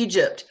land of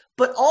Egypt,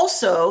 but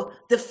also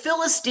the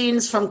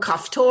Philistines from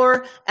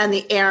Kaftor and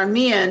the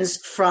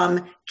Arameans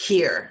from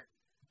Kir.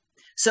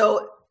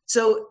 So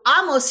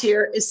Amos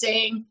here is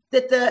saying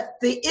that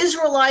the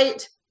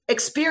Israelite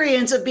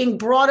experience of being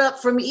brought up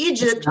from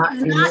Egypt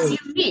is not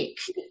unique.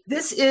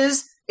 This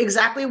is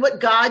exactly what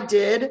God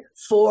did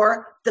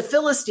for the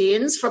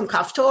Philistines from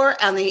Kaftor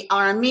and the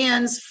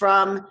Arameans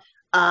from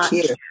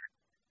Kir.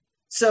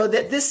 So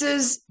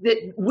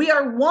that we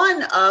are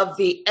one of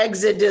the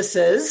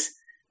exoduses.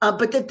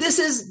 But that this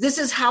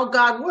is how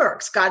God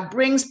works. God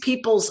brings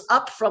peoples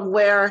up from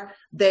where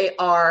they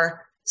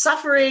are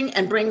suffering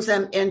and brings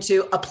them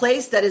into a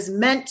place that is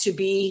meant to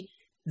be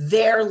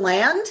their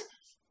land.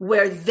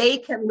 where they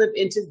can live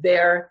into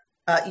their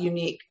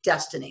unique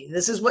destiny.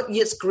 This is what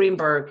Yitz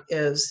Greenberg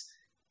is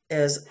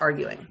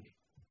arguing.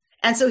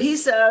 And so he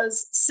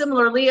says,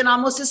 similarly, in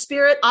Amos'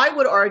 spirit, I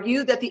would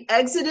argue that the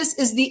Exodus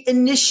is the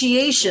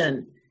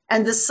initiation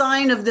and the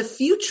sign of the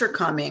future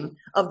coming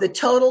of the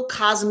total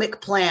cosmic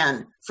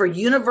plan for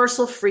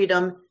universal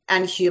freedom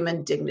and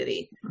human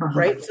dignity,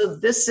 right? So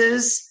this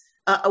is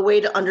a way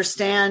to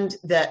understand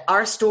that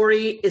our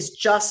story is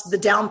just the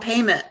down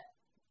payment,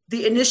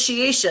 the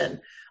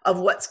initiation of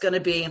what's going to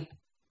be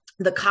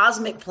the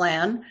cosmic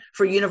plan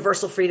for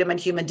universal freedom and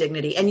human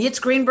dignity. And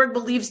Yitz Greenberg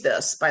believes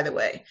this, by the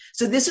way.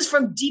 So this is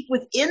from deep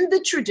within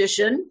the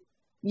tradition.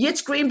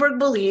 Yitz Greenberg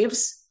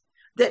believes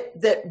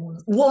that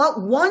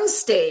one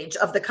stage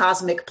of the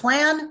cosmic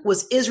plan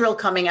was Israel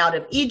coming out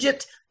of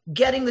Egypt,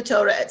 getting the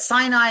Torah at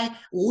Sinai,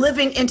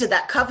 living into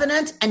that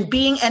covenant, and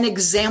being an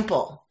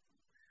example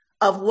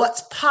of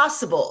what's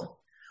possible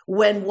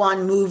when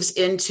one moves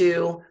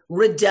into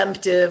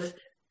redemptive,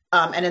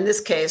 and in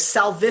this case,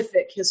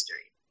 salvific history.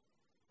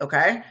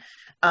 Okay?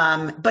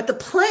 But the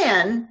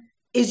plan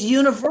is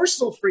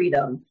universal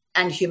freedom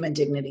and human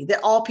dignity, that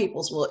all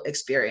peoples will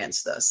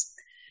experience this.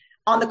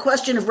 On the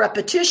question of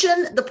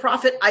repetition, the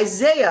prophet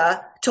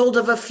Isaiah told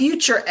of a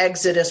future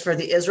exodus for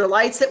the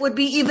Israelites that would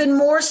be even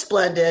more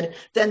splendid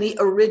than the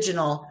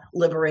original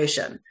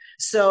liberation.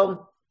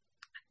 So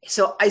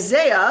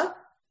Isaiah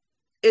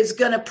is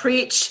going to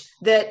preach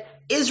that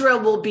Israel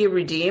will be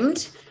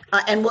redeemed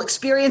and will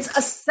experience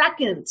a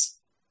second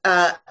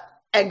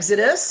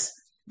exodus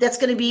that's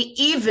going to be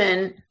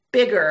even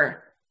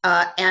bigger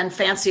and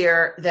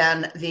fancier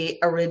than the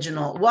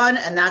original one.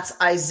 And that's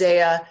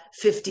Isaiah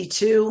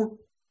 52.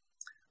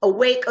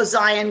 Awake, O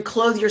Zion,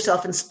 clothe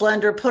yourself in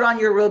splendor, put on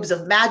your robes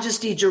of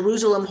majesty,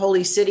 Jerusalem,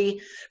 holy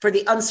city, for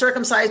the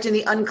uncircumcised and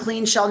the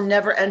unclean shall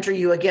never enter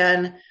you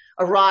again.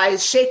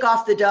 Arise, shake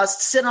off the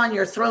dust, sit on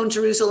your throne,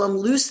 Jerusalem,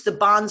 loose the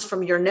bonds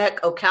from your neck,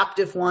 O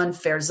captive one,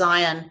 fair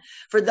Zion.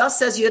 For thus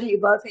says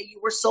Yud-Heh-Vav-Heh, you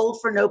were sold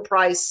for no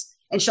price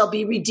and shall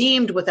be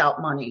redeemed without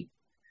money.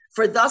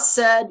 For thus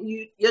said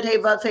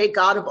Yud-Heh-Vav-Heh,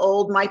 God of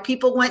old, my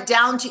people went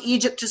down to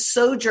Egypt to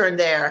sojourn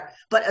there,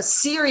 but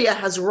Assyria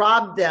has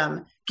robbed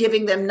them,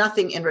 giving them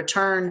nothing in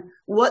return.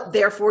 What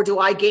therefore do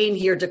I gain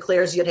here,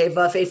 declares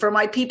Yud-Heh-Vav-Heh, for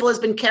my people has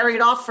been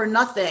carried off for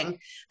nothing.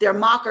 Their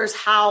mockers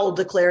howl,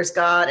 declares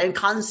God, and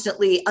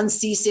constantly,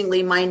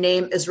 unceasingly, my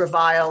name is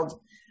reviled.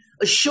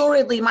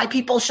 Assuredly, my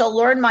people shall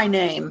learn my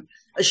name.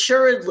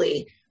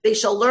 Assuredly, they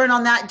shall learn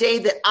on that day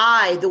that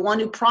I, the one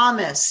who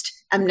promised,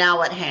 am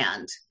now at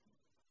hand.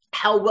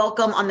 How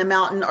welcome on the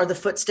mountain are the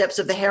footsteps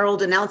of the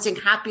herald, announcing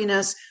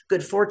happiness,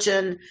 good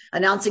fortune,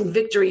 announcing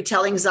victory,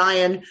 telling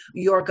Zion,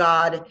 your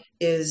God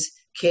is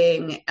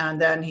king.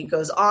 And then he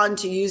goes on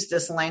to use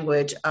this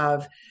language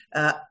of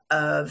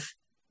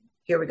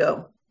here we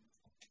go.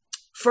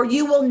 For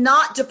you will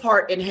not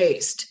depart in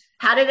haste.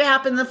 How did it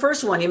happen in the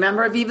first one? You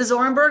remember Aviva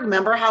Zorenberg?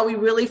 Remember how we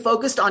really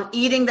focused on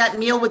eating that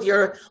meal with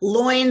your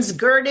loins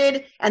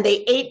girded, and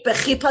they ate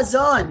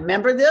bechipazon.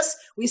 Remember this?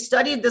 We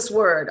studied this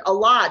word a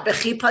lot,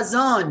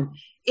 bechipazon,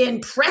 in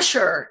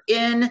pressure,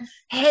 in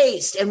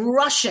haste, and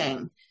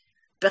rushing.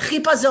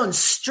 Bechipazon,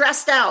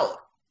 stressed out.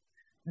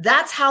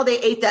 That's how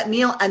they ate that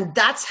meal, and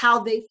that's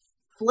how they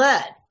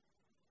fled.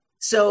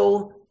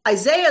 So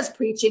Isaiah's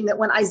preaching that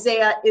when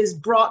Isaiah is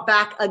brought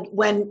back,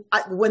 when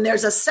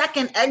there's a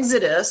second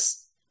Exodus,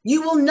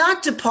 you will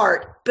not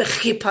depart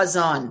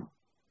bechipazon,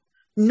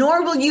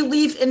 nor will you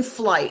leave in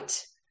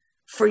flight.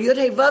 For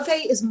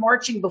Yud-Heh-Vav-Heh is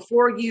marching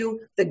before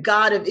you. The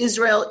God of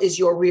Israel is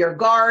your rear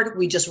guard.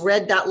 We just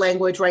read that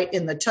language right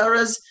in the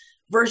Torah's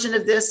version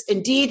of this.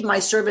 Indeed, my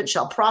servant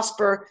shall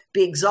prosper,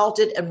 be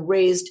exalted, and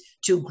raised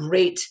to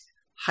great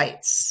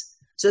heights.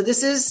 So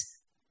this is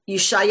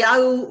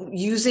Yeshayahu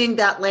using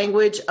that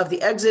language of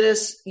the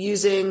Exodus,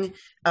 using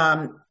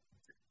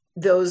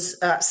those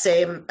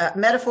same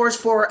metaphors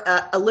for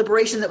a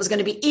liberation that was going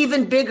to be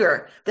even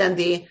bigger than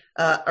the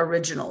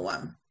original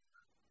one.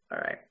 All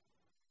right.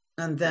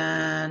 And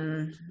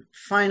then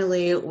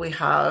finally we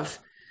have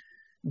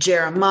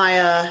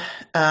Jeremiah.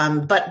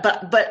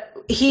 But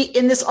he,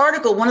 in this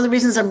article, one of the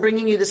reasons I'm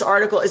bringing you this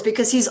article is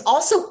because he's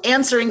also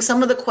answering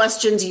some of the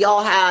questions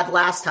y'all had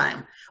last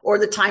time or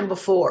the time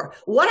before.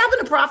 What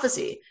happened to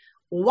prophecy?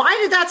 Why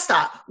did that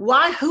stop?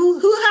 Why? How do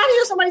you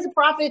know somebody's a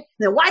prophet?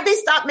 Then why'd they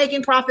stop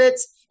making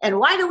prophets? And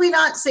why do we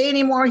not say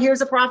anymore, here's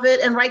a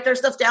prophet, and write their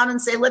stuff down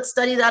and say, let's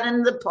study that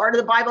in the part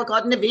of the Bible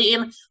called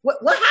Nevi'im?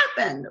 What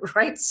happened,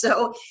 right?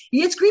 So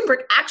Yitz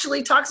Greenberg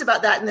actually talks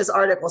about that in this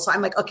article. So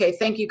I'm like, okay,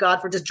 thank you, God,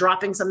 for just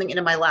dropping something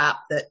into my lap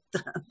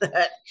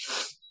that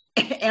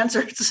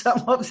answered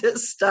some of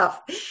this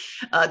stuff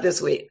this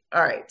week.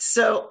 All right.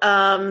 So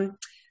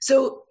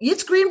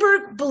Yitz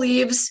Greenberg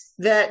believes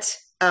that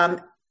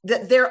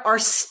there are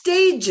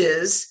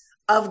stages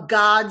of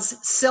God's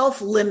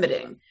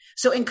self-limiting.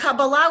 So in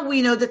Kabbalah,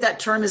 we know that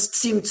term is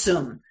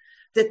tzimtzum,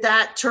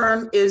 that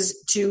term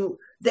is to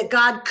that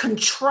God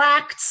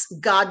contracts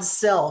God's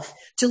self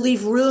to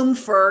leave room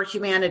for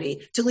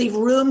humanity, to leave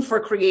room for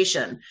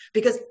creation.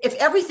 Because if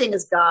everything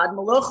is God,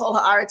 Moloch al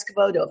haaretz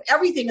kavodo, if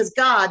everything is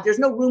God, there's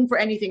no room for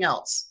anything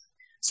else.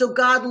 So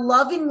God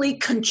lovingly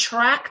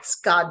contracts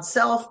God's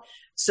self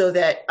so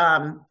that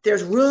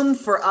there's room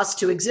for us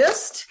to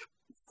exist,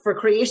 for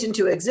creation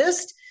to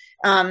exist.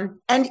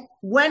 And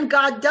when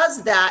God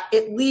does that,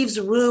 it leaves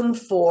room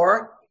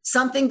for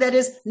something that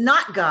is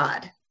not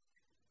God.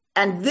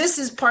 And this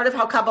is part of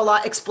how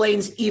Kabbalah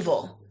explains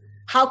evil.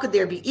 How could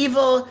there be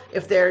evil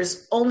if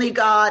there's only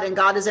God and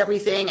God is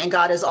everything and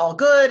God is all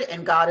good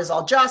and God is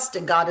all just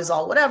and God is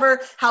all whatever?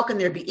 How can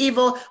there be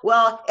evil?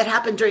 Well, it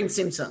happened during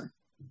Tzimtzum.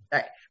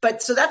 Right.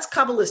 But so that's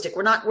Kabbalistic.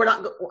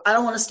 I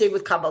don't want to stay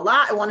with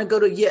Kabbalah. I want to go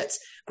to Yitz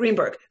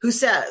Greenberg, who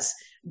says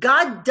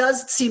God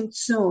does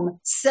Tzimtzum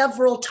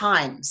several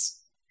times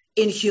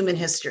in human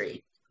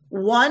history.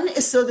 One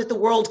is so that the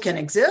world can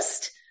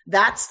exist.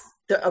 That's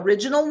the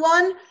original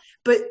one.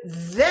 But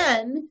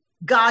then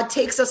God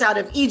takes us out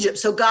of Egypt.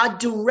 So God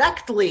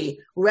directly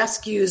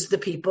rescues the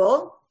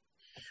people.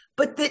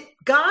 But that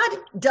God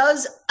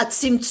does a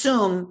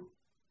tzimtzum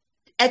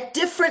at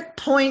different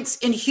points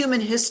in human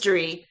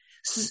history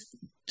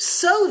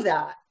so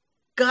that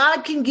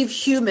God can give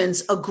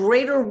humans a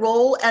greater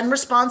role and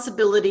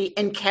responsibility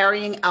in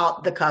carrying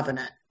out the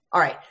covenant.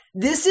 All right.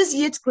 This is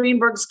Yitz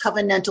Greenberg's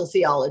covenantal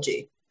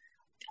theology.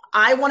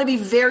 I want to be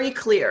very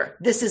clear.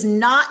 This is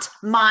not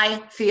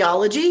my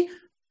theology.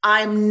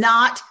 I'm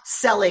not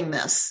selling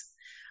this.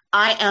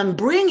 I am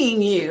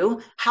bringing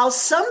you how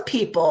some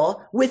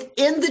people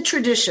within the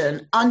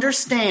tradition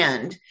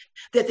understand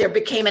that there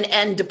became an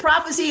end to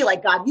prophecy,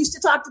 like God used to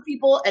talk to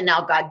people and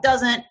now God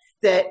doesn't,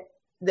 that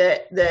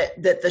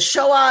the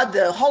Shoah,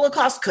 the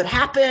Holocaust could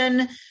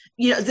happen,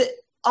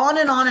 on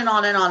and on and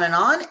on and on and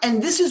on.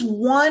 And this is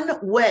one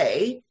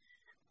way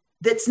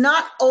that's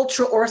not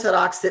ultra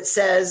orthodox that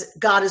says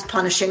God is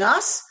punishing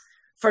us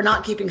for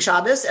not keeping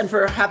Shabbos and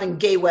for having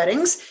gay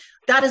weddings.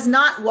 That is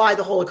not why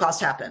the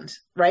Holocaust happened,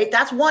 right?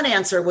 That's one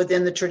answer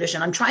within the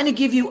tradition. I'm trying to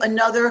give you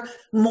another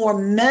more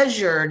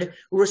measured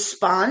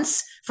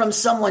response from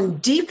someone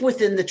deep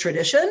within the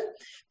tradition,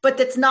 but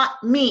that's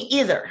not me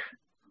either,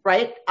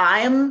 right?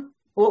 I am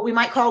what we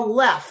might call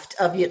left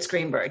of Yitz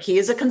Greenberg. He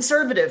is a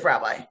conservative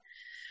rabbi,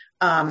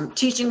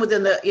 teaching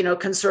within the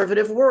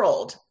conservative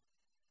world.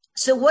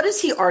 So what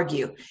does he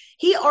argue?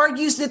 He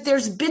argues that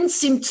there's been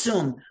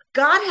tzimtzum.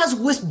 God has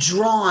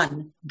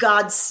withdrawn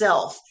God's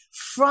self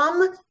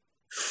from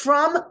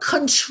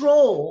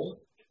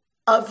control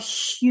of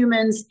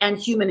humans and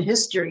human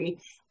history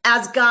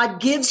as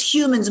God gives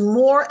humans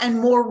more and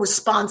more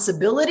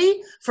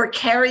responsibility for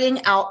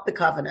carrying out the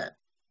covenant.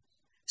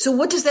 So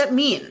what does that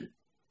mean?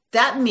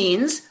 That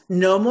means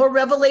no more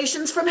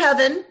revelations from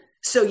heaven.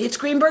 So Yitz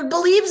Greenberg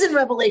believes in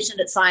revelation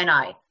at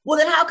Sinai. Well,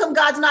 then how come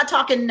God's not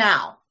talking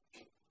now?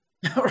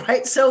 All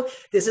right. So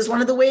this is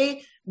one of the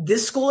way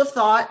this school of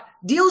thought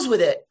deals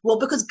with it. Well,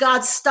 because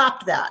God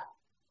stopped that.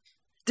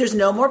 There's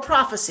no more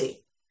prophecy.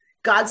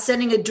 God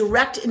sending a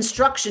direct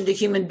instruction to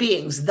human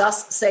beings,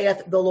 thus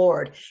saith the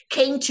Lord,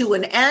 came to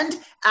an end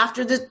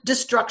after the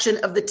destruction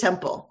of the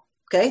temple.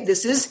 Okay,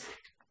 this is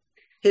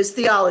his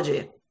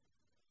theology.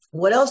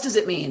 What else does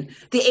it mean?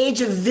 The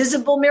age of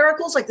visible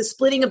miracles, like the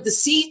splitting of the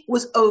sea,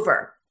 was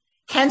over.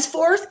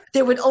 Henceforth,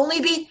 there would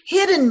only be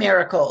hidden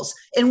miracles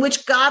in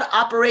which God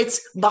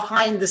operates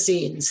behind the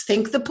scenes.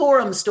 Think the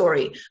Purim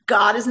story.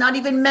 God is not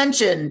even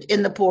mentioned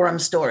in the Purim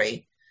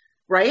story,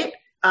 right?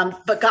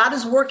 But God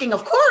is working,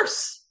 of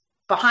course,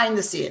 behind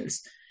the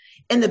scenes.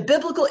 In the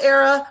biblical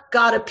era,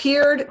 God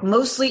appeared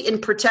mostly in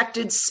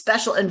protected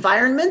special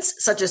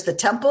environments, such as the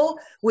temple,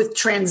 with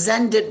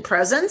transcendent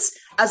presence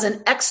as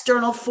an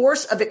external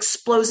force of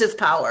explosive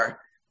power,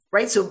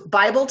 right? So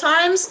Bible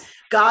times,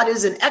 God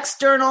is an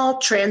external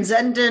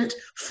transcendent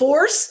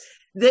force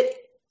that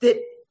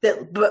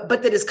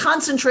is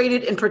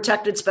concentrated in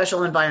protected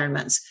special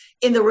environments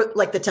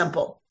like the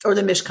temple or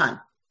the Mishkan.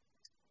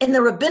 In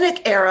the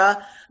rabbinic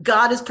era,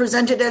 God is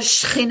presented as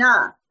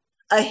Shekhinah,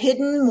 a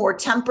hidden, more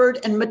tempered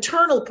and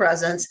maternal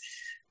presence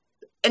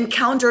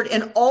encountered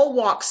in all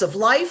walks of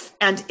life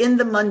and in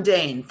the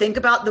mundane. Think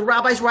about the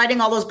rabbis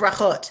writing all those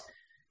brachot.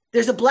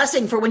 There's a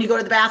blessing for when you go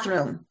to the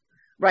bathroom,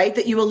 right?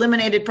 That you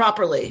eliminated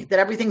properly, that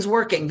everything's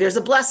working. There's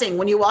a blessing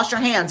when you wash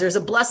your hands. There's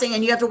a blessing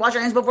and you have to wash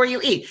your hands before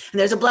you eat. And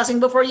there's a blessing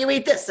before you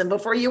eat this and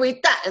before you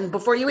eat that and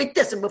before you eat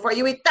this and before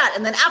you eat that.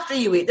 And then after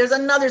you eat, there's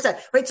another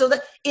set, right? So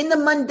that in the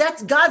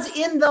mundane, God's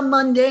in the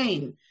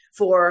mundane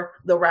for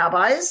the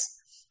rabbis.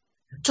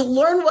 To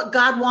learn what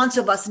God wants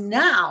of us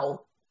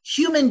now,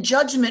 human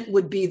judgment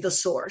would be the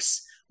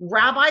source.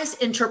 Rabbis'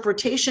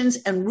 interpretations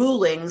and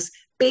rulings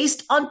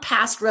based on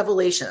past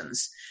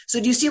revelations.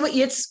 So do you see what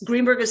Yitz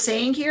Greenberg is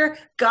saying here?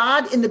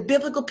 God in the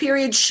biblical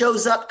period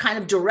shows up kind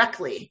of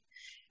directly.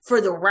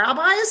 For the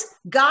rabbis,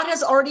 God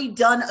has already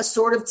done a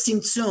sort of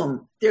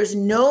tzimtzum. There's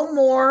no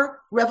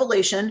more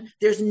revelation.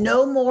 There's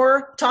no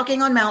more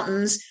talking on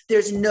mountains.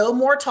 There's no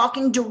more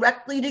talking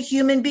directly to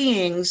human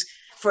beings.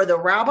 For the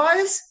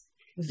rabbis,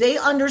 They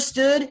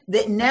understood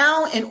that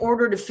now, in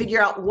order to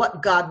figure out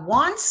what God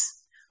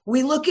wants,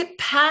 we look at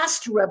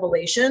past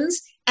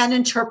revelations and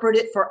interpret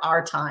it for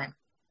our time.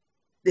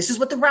 This is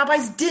what the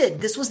rabbis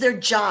did. This was their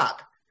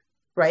job,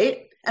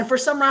 right? And for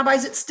some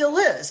rabbis, it still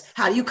is.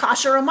 How do you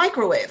kosher a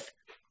microwave?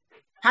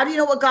 How do you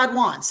know what God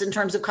wants in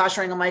terms of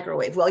koshering a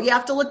microwave? Well, you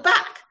have to look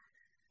back,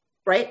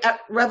 right,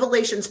 at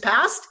revelations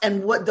past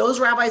and what those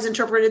rabbis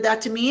interpreted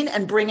that to mean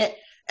and bring it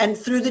and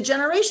through the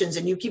generations.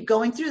 And you keep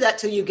going through that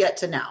till you get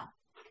to now.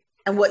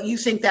 And what you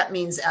think that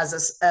means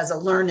as a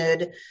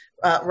learned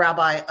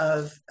rabbi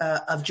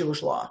of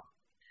Jewish law.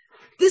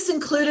 This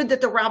included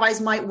that the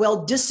rabbis might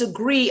well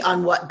disagree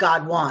on what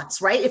God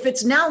wants, right? If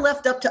it's now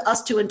left up to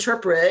us to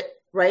interpret,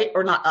 right,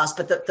 or not us,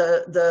 but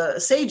the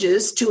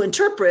sages to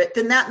interpret,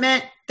 then that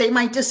meant they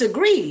might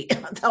disagree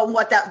on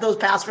what those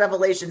past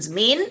revelations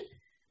mean.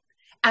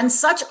 And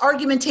such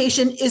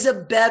argumentation is a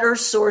better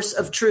source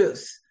of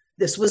truth.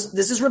 This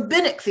is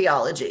rabbinic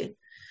theology.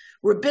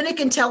 Rabbinic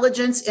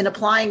intelligence in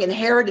applying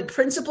inherited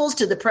principles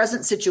to the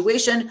present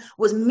situation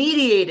was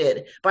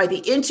mediated by the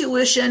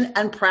intuition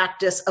and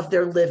practice of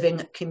their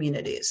living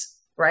communities,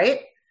 right?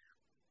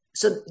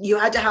 So you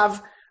had to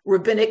have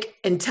rabbinic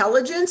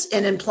intelligence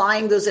in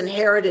applying those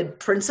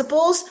inherited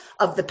principles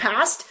of the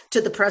past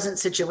to the present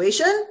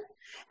situation.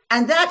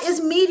 And that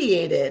is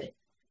mediated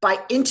by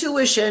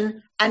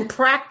intuition and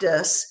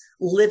practice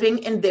living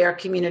in their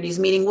communities,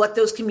 meaning what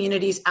those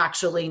communities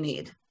actually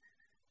need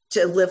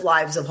to live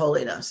lives of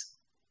holiness.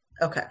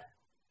 Okay.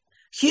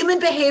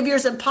 Human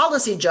behaviors and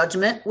policy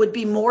judgment would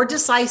be more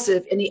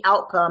decisive in the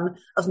outcome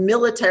of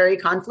military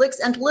conflicts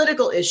and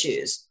political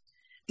issues.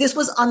 This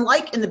was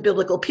unlike in the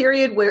biblical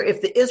period, where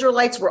if the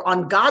Israelites were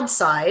on God's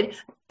side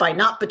by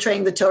not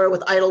betraying the Torah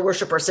with idol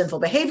worship or sinful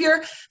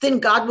behavior, then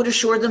God would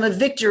assure them of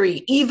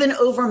victory, even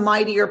over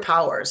mightier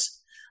powers.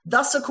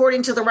 Thus,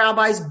 according to the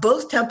rabbis,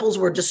 both temples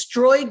were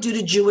destroyed due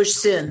to Jewish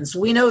sins.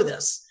 We know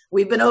this.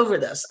 We've been over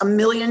this a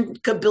million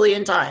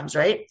kabillion times,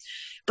 right?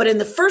 But in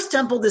the first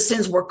temple, the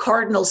sins were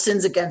cardinal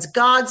sins against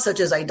God, such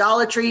as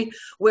idolatry,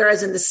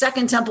 whereas in the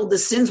second temple, the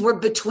sins were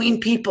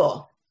between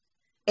people,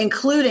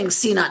 including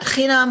sinat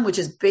chinam, which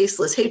is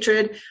baseless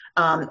hatred,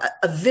 a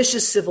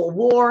vicious civil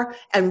war,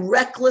 and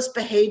reckless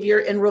behavior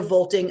in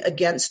revolting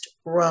against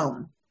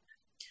Rome.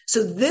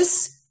 So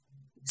this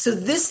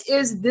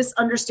is this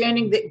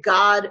understanding that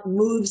God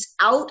moves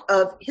out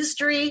of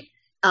history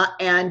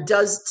and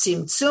does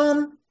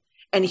tzimtzum.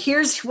 And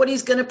here's what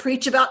he's going to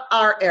preach about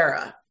our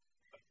era.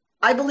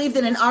 I believe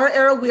that in our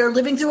era, we are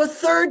living through a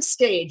third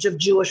stage of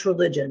Jewish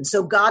religion.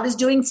 So God is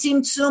doing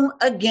tzimtzum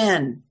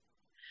again.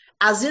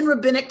 As in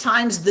rabbinic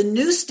times, the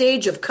new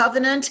stage of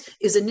covenant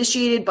is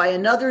initiated by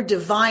another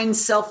divine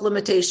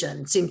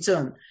self-limitation,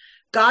 tzimtzum.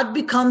 God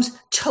becomes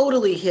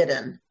totally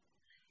hidden.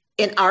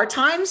 In our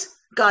times,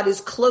 God is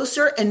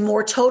closer and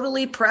more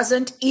totally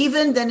present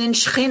even than in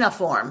Shekhinah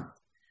form.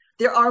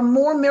 There are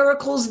more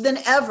miracles than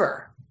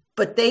ever,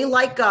 but they,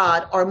 like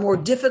God, are more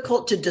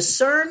difficult to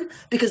discern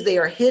because they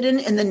are hidden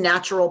in the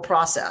natural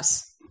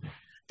process.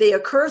 They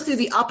occur through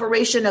the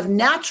operation of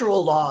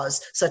natural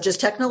laws, such as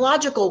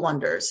technological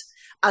wonders,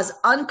 as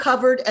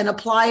uncovered and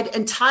applied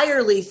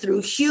entirely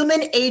through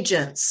human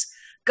agents,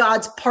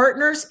 God's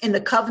partners in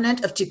the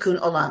covenant of Tikkun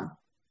Olam.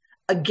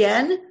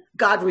 Again,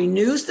 God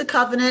renews the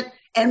covenant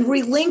and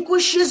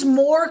relinquishes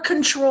more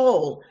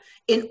control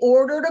in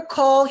order to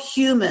call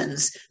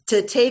humans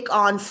to take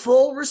on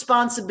full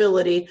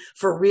responsibility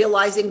for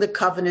realizing the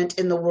covenant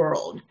in the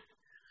world.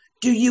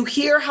 Do you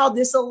hear how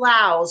this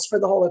allows for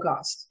the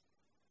Holocaust?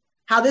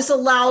 How this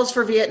allows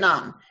for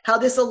Vietnam? How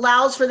this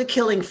allows for the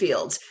killing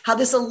fields? How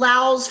this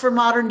allows for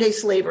modern day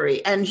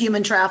slavery and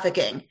human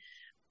trafficking?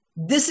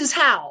 This is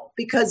how,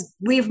 because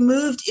we've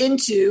moved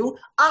into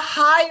a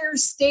higher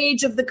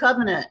stage of the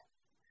covenant.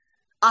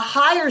 A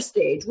higher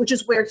stage, which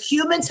is where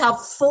humans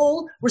have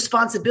full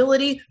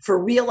responsibility for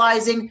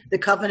realizing the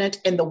covenant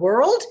in the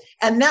world.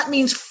 And that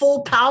means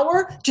full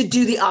power to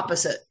do the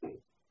opposite,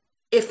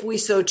 if we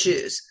so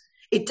choose.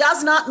 It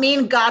does not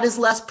mean God is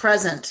less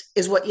present,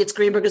 is what Yitz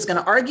Greenberg is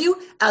going to argue,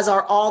 as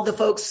are all the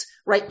folks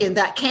right in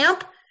that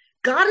camp.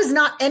 God is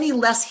not any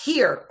less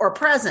here or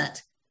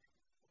present.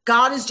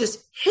 God is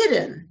just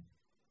hidden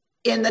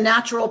in the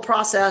natural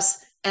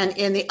process and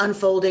in the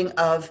unfolding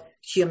of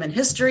human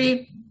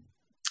history.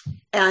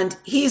 And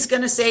he's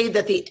going to say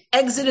that the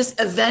Exodus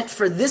event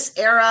for this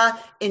era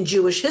in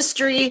Jewish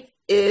history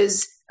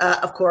is,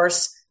 of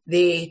course,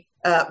 the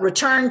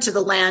return to the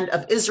land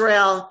of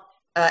Israel,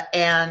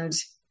 and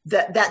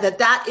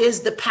that is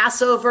the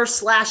Passover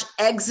 /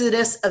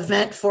 Exodus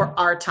event for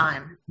our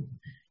time,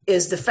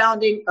 is the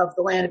founding of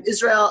the land of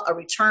Israel, a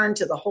return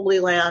to the Holy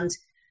Land.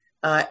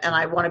 And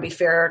I want to be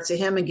fair to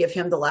him and give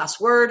him the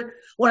last word.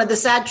 One of the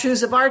sad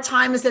truths of our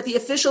time is that the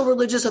official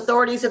religious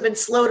authorities have been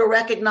slow to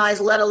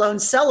recognize, let alone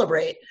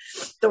celebrate,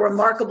 the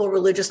remarkable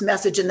religious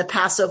message in the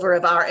Passover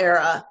of our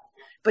era.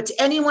 But to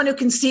anyone who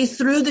can see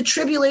through the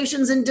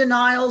tribulations and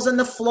denials and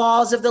the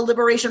flaws of the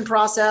liberation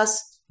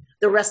process,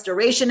 the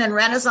restoration and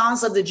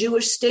renaissance of the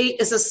Jewish state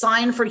is a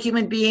sign for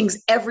human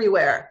beings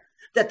everywhere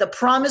that the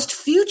promised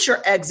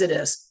future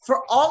exodus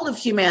for all of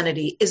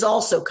humanity is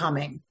also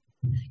coming.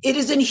 It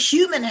is in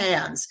human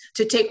hands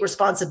to take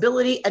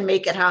responsibility and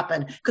make it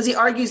happen. Because he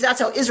argues that's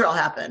how Israel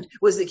happened,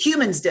 was that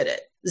humans did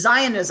it.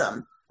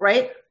 Zionism,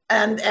 right?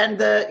 And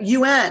the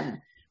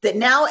UN, that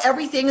now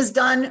everything is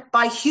done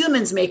by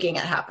humans making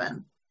it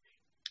happen.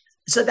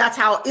 So that's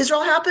how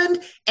Israel happened.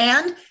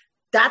 And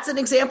that's an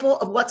example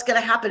of what's going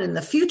to happen in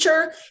the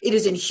future. It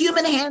is in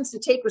human hands to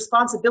take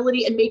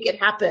responsibility and make it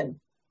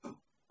happen.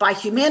 By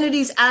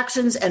humanity's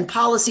actions and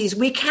policies,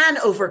 we can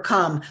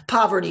overcome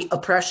poverty,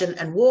 oppression,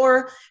 and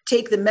war,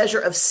 take the measure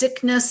of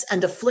sickness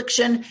and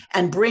affliction,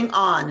 and bring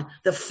on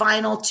the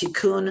final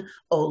tikkun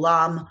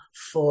olam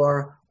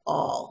for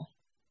all.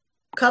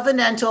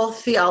 Covenantal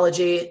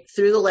theology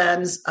through the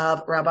lens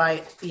of Rabbi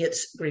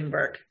Yitz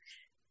Greenberg.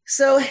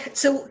 So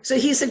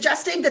he's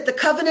suggesting that the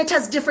covenant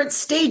has different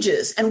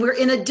stages, and we're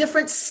in a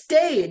different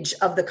stage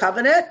of the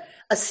covenant,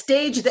 a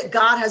stage that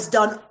God has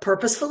done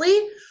purposefully,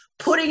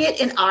 putting it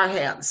in our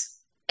hands,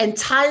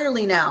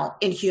 entirely now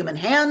in human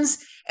hands.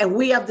 And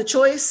we have the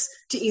choice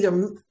to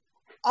either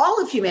all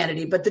of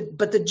humanity, but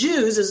the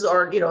Jews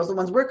are the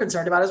ones we're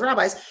concerned about as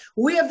rabbis.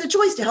 We have the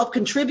choice to help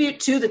contribute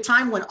to the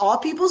time when all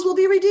peoples will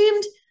be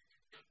redeemed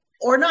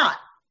or not,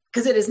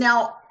 because it is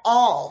now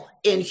all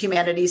in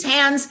humanity's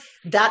hands.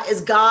 That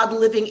is God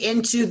living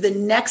into the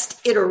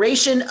next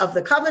iteration of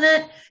the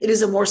covenant. It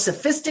is a more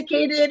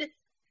sophisticated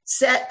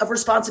set of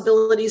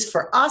responsibilities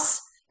for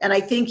us. And I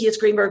think Yitz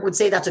Greenberg would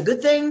say that's a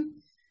good thing.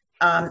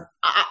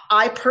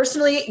 I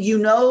personally,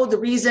 the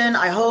reason,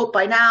 I hope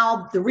by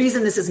now, the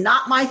reason this is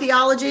not my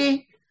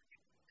theology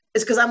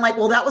is because I'm like,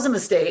 well, that was a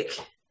mistake.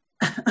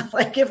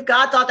 Like if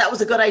God thought that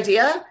was a good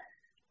idea,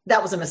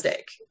 that was a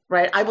mistake,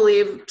 right? I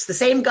believe it's the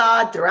same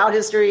God throughout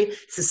history.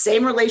 It's the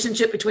same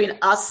relationship between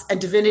us and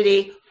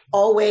divinity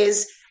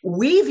always.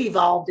 We've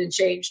evolved and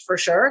changed for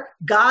sure.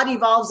 God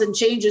evolves and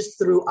changes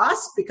through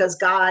us because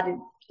God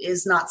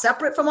is not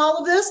separate from all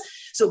of this.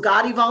 So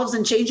God evolves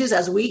and changes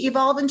as we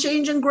evolve and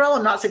change and grow.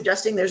 I'm not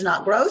suggesting there's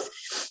not growth,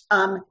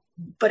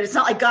 but it's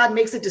not like God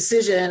makes a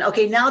decision.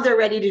 Okay, now they're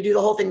ready to do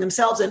the whole thing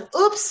themselves. And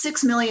oops,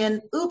 6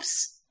 million.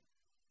 Oops,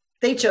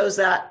 they chose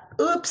that.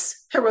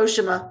 Oops,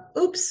 Hiroshima.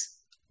 Oops.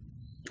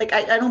 Like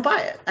I don't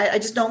buy it. I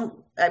just don't.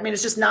 I mean,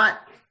 it's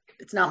not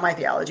my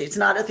theology. It's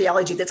not a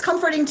theology that's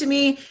comforting to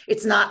me.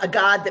 It's not a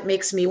God that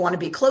makes me want to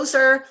be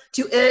closer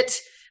to it.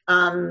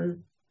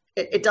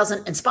 It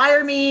doesn't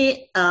inspire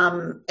me.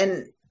 And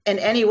in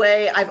any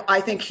way,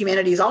 I think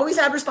humanity has always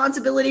had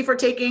responsibility for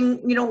taking,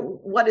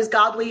 what is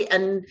godly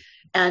and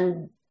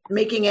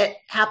making it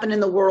happen in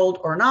the world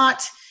or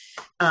not.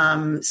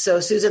 So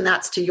Susan,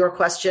 that's to your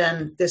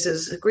question. This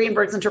is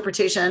Greenberg's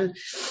interpretation,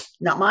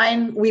 not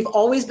mine. We've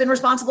always been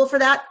responsible for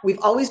that. We've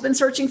always been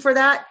searching for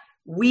that.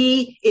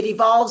 It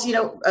evolves,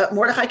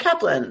 Mordechai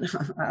Kaplan.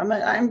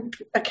 I'm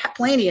a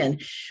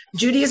Kaplanian.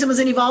 Judaism is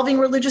an evolving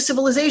religious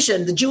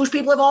civilization. The Jewish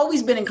people have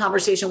always been in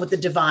conversation with the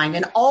divine,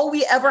 and all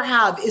we ever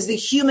have is the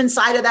human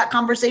side of that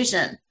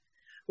conversation.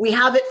 We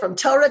have it from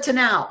Torah to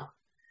now.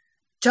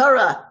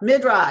 Torah,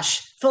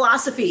 Midrash,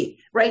 philosophy,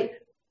 right?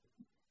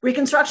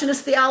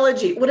 Reconstructionist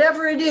theology,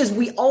 whatever it is,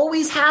 we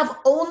always have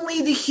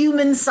only the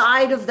human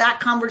side of that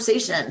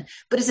conversation,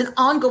 but it's an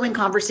ongoing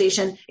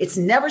conversation. It's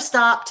never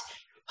stopped.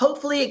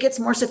 Hopefully it gets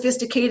more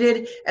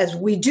sophisticated as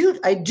we do.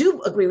 I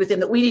do agree with him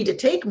that we need to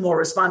take more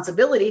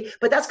responsibility,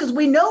 but that's because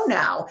we know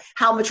now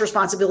how much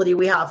responsibility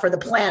we have for the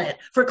planet,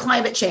 for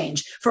climate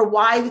change, for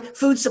why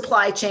food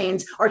supply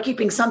chains are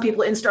keeping some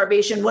people in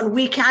starvation when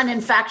we can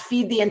in fact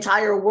feed the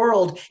entire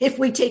world if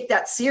we take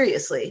that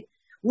seriously.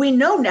 We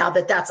know now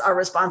that that's our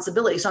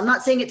responsibility. So I'm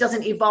not saying it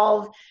doesn't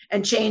evolve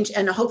and change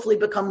and hopefully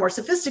become more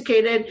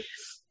sophisticated,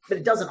 but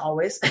it doesn't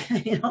always,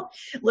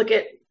 look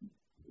at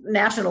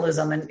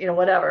nationalism and,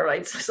 whatever,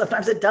 right?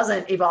 Sometimes it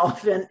doesn't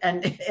evolve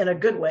in a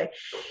good way.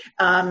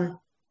 But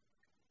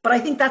I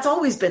think that's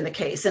always been the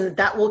case, and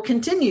that will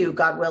continue,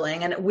 God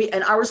willing.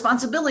 And our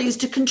responsibility is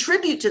to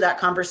contribute to that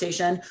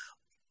conversation,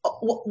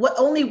 what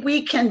only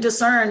we can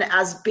discern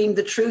as being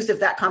the truth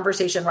of that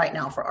conversation right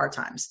now for our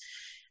times.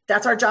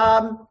 That's our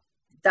job.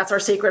 That's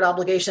our sacred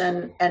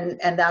obligation.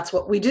 And that's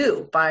what we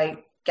do by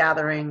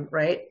gathering,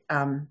 right,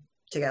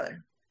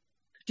 together.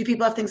 Do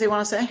people have things they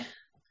want to say?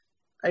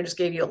 I just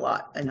gave you a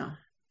lot. I know.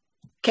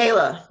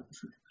 Kayla.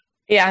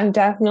 Yeah, I'm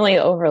definitely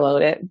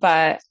overloaded,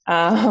 but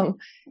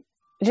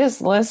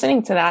just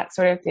listening to that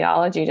sort of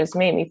theology just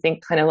made me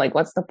think kind of like,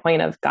 what's the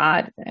point of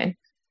God then?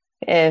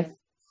 If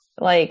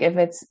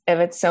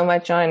it's so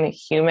much on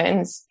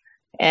humans,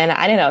 and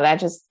I don't know, that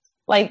just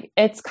like,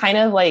 it's kind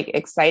of like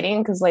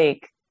exciting because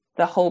like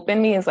the hope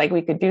in me is like,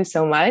 we could do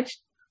so much,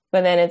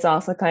 but then it's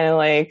also kind of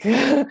like,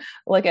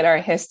 look at our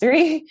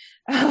history.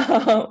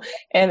 And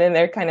then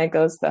there kind of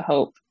goes the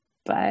hope.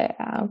 But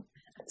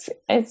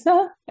it's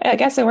I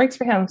guess it works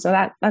for him. So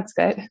that's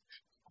good.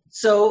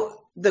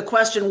 So the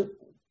question,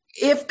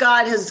 if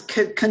God has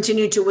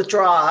continued to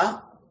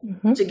withdraw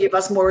to give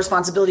us more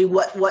responsibility,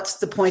 what's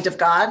the point of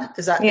God?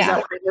 Is that what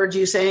I heard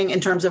you saying in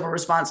terms of a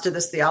response to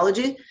this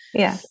theology?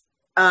 Yeah.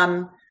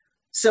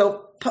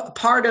 So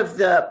part of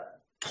the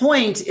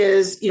point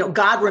is,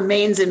 God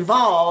remains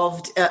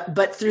involved,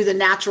 but through the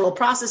natural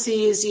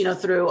processes,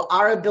 through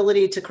our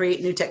ability to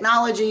create new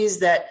technologies,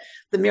 that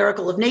the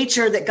miracle of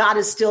nature, that God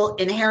is still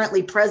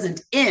inherently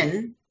present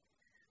in,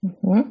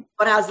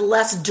 but has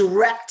less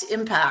direct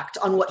impact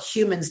on what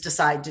humans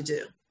decide to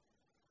do,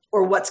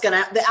 or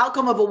the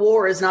outcome of a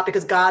war is not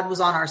because God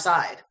was on our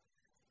side.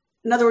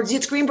 In other words,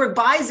 Yitzhak Greenberg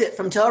buys it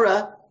from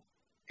Torah.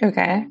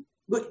 Okay.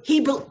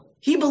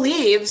 He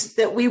believes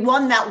that we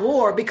won that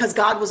war because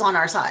God was on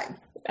our side.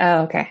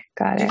 Oh, okay.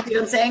 Got it. You see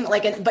what I'm saying?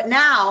 But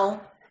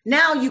now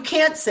you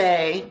can't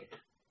say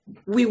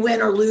we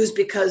win or lose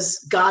because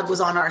God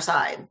was on our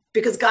side,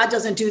 because God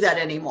doesn't do that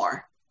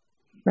anymore.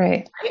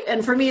 Right.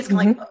 And for me, it's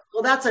kind of like,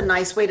 well, that's a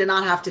nice way to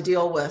not have to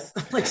deal with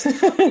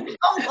stuff you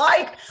don't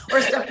like,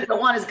 or stuff you don't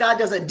want, is God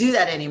doesn't do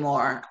that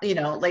anymore. And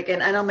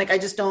I'm like, I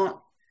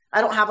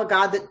don't have a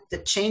God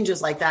that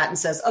changes like that and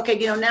says, okay,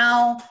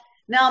 now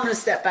I'm going to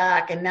step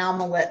back and now I'm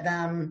going to let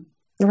them.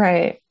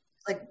 Right.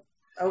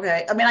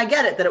 Okay. I mean, I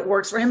get it that it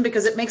works for him,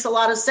 because it makes a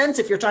lot of sense.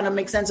 If you're trying to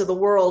make sense of the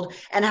world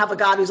and have a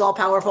God who's all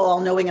powerful, all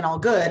knowing, and all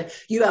good,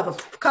 you have a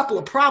couple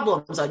of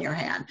problems on your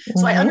hand.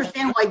 So I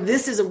understand why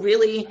this is a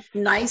really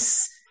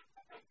nice,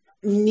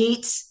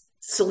 neat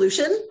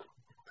solution.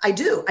 I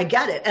do. I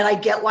get it. And I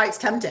get why it's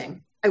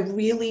tempting. I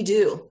really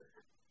do.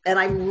 And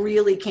I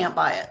really can't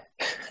buy it.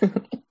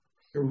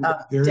 There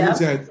is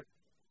that.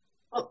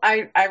 Well,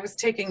 I was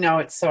taking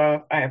notes,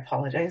 so I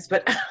apologize,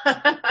 but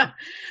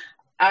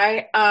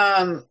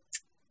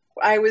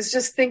I was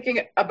just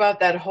thinking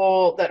about that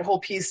whole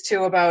piece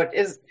too, about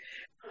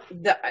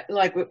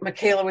like what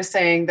Michaela was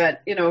saying,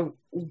 that,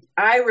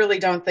 I really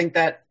don't think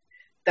that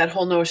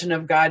whole notion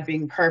of God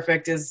being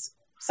perfect is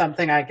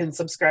something I can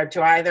subscribe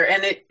to either.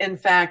 And in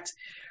fact,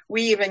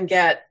 we even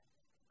get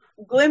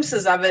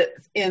glimpses of it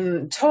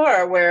in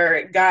Torah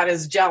where God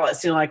is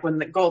jealous, like when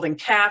the golden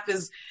calf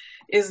is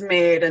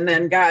made, and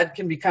then God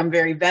can become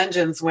very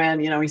vengeful when,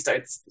 he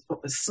starts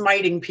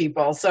smiting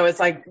people. So it's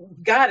like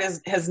God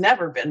has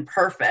never been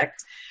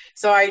perfect.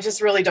 So I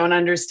just really don't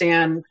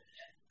understand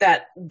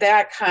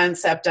that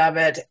concept of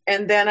it.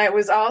 And then I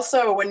was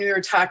also, when we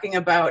were talking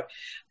about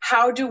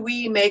how do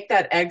we make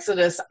that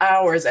Exodus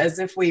ours as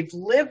if we've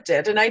lived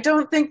it? And I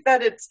don't think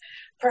that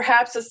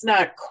perhaps it's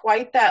not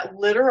quite that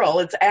literal.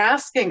 It's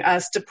asking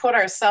us to put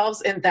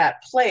ourselves in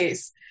that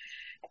place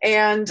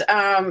and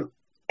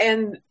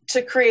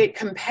to create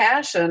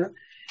compassion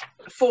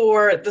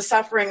for the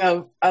suffering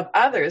of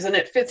others. And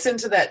it fits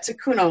into that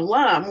tikkun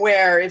olam,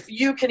 where if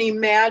you can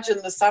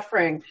imagine the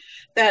suffering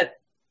that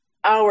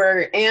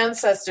our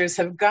ancestors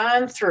have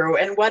gone through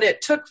and what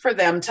it took for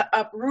them to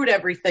uproot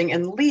everything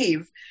and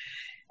leave,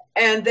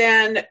 and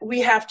then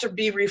we have to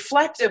be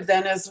reflective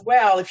then as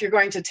well, if you're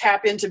going to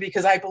tap into,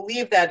 because I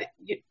believe that,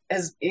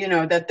 as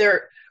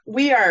that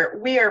we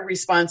are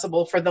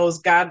responsible for those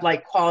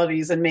godlike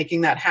qualities and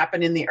making that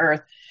happen in the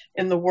earth,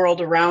 in the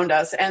world around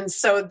us. And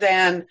so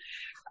then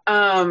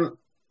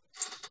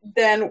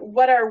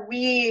what are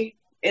we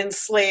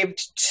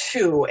enslaved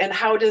to, and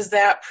how does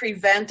that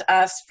prevent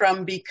us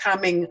from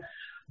becoming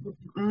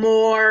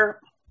more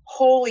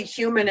wholly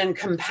human and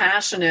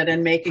compassionate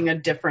and making a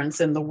difference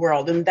in the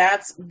world? And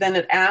then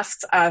it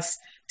asks us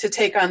to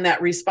take on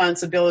that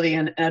responsibility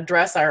and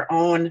address our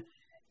own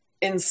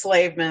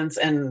enslavements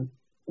and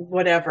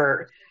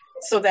whatever,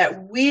 so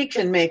that we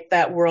can make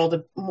that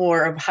world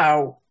more of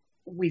how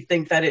we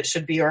think that it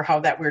should be, or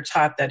how that we're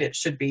taught that it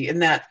should be, in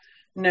that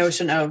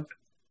notion of,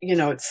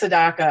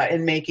 tzedakah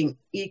and making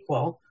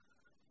equal.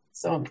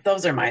 So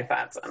those are my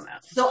thoughts on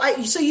that.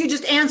 So you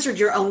just answered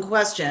your own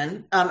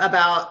question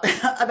about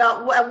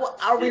what,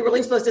 are we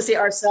really supposed to see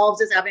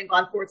ourselves as having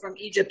gone forth from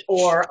Egypt,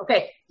 or,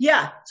 okay,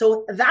 yeah.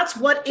 So that's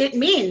what it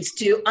means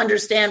to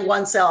understand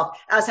oneself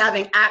as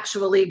having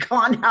actually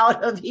gone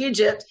out of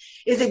Egypt,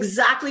 is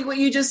exactly what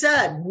you just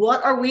said.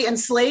 What are we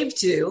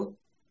enslaved to?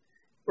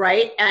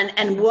 Right.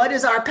 And what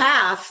is our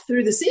path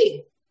through the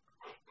sea?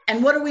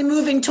 And what are we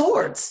moving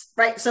towards?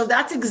 Right. So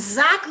that's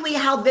exactly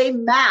how we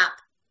map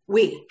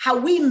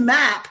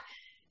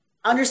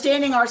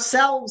understanding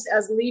ourselves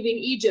as leaving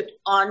Egypt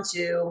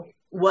onto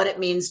what it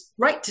means,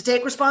 right, to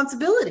take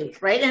responsibility.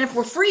 Right. And if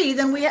we're free,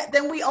 then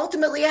we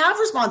ultimately have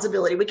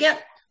responsibility. We can't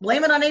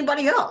blame it on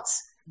anybody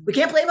else. We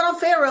can't blame it on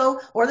Pharaoh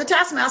or the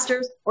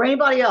taskmasters or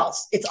anybody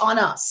else. It's on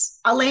us.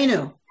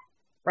 Aleinu.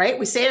 Right?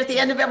 We say it at the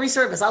end of every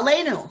service.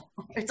 Aleinu.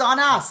 It's on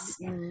us.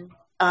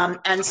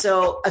 And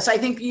so I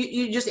think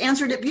you just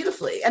answered it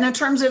beautifully. And in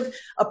terms of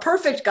a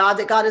perfect God,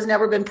 that God has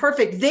never been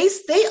perfect, they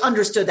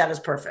understood that as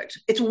perfect.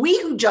 It's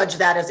we who judge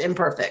that as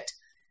imperfect.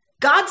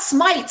 God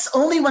smites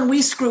only when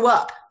we screw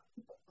up.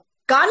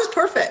 God is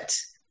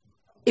perfect.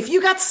 If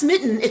you got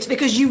smitten, it's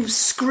because you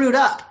screwed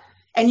up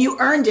and you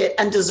earned it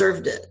and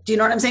deserved it. Do you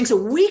know what I'm saying? So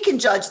we can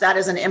judge that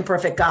as an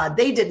imperfect God.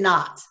 They did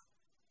not.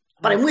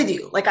 But I'm with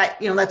you.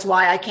 That's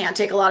why I can't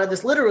take a lot of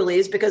this literally,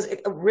 is because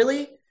it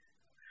really,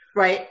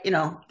 right?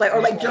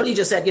 Like Jody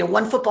just said,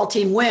 one football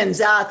team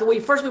wins.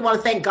 First we want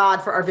to thank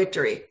God for our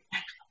victory.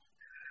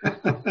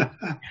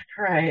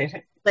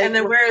 Right. And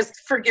then where's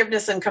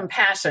forgiveness and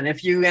compassion?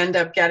 If you end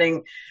up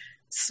getting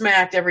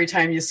smacked every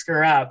time you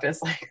screw up.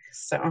 It's like,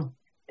 so.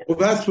 Well,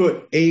 that's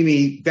what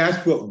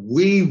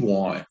we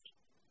want.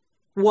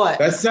 What?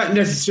 That's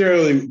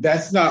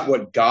not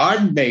what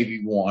God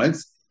maybe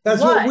wants.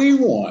 That's what we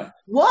want.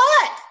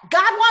 What?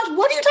 God wants,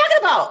 what are you talking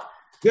about?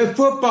 The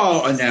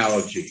football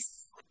analogy.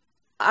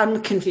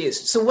 I'm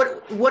confused. So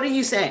what are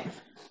you saying?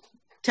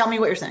 Tell me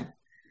what you're saying.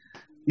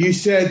 You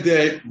said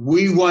that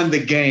we won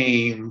the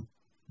game.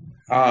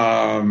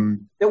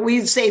 That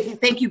we say,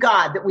 thank you,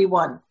 God, that we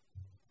won.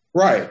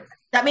 Right.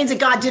 That means that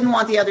God didn't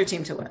want the other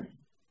team to win.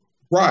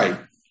 Right.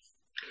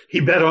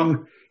 He bet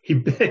on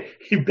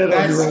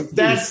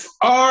that's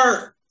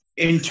our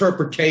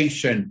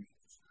interpretation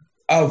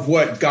of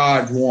what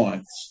God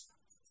wants.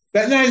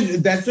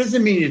 That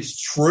doesn't mean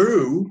it's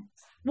true.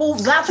 Well,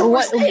 that's what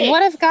we're saying.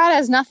 What if God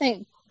has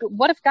nothing?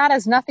 What if God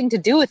has nothing to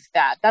do with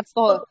that? That's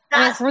the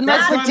it's the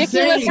most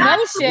ridiculous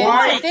notion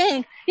to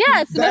think.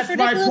 Yeah, it's the most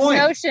ridiculous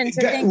notion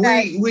to think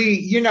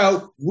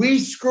that we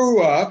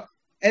screw up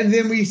and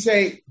then we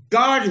say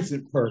God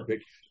isn't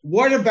perfect.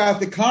 What about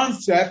the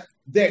concept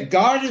that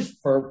God is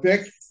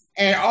perfect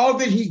and all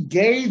that He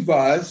gave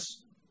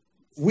us,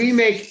 we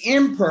make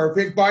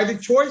imperfect by the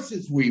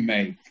choices we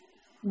make?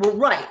 Well,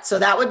 right. So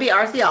that would be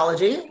our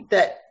theology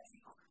that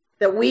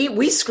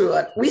we screw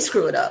it. We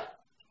screw it up.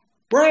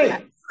 Right.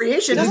 Yeah.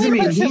 Creation doesn't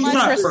mean He's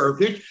not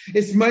perfect.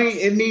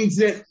 It means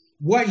that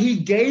what He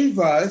gave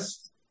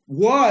us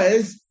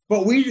was,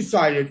 but we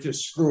decided to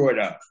screw it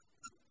up.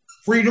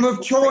 Freedom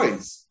of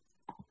choice.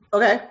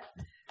 Okay.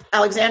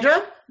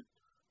 Alexandra?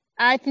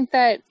 I think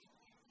that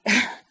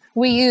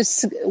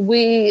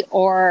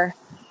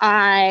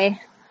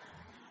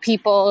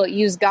people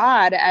use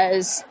God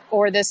as,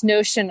 or this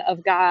notion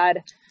of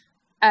God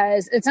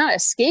as, it's not a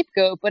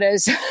scapegoat, but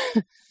as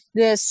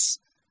this,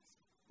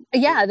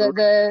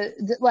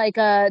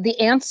 the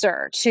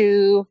answer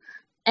to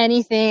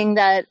anything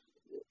that,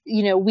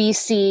 we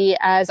see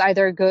as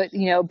either good,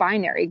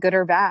 binary, good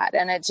or bad.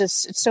 And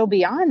it's so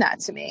beyond that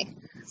to me.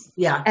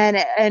 Yeah. And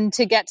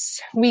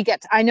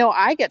I know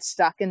I get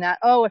stuck in that,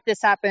 if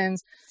this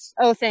happens,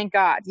 thank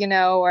God,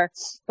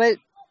 but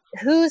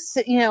who's,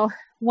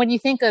 when you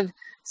think of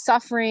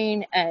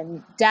suffering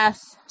and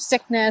death,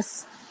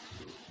 sickness,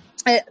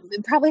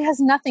 it probably has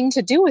nothing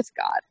to do with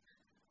God.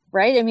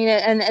 Right. I mean,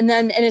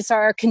 and it's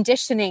our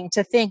conditioning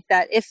to think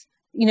that if,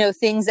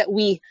 things that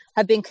we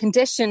have been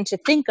conditioned to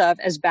think of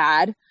as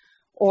bad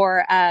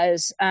or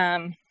as,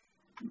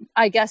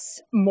 I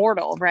guess,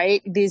 mortal,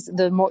 right?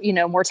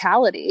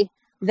 Mortality,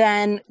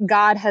 then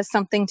God has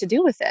something to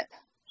do with it.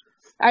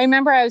 I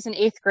remember I was in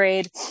 8th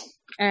grade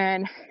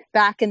and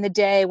back in the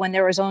day when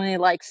there was only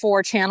like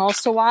 4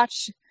 channels to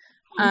watch.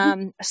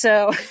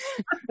 So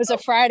it was a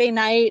Friday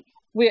night.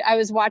 I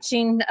was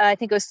watching, I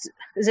think is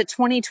it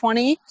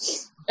 2020?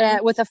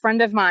 With a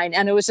friend of mine,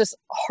 and it was just a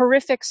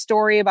horrific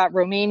story about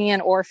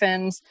Romanian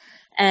orphans.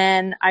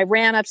 And I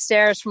ran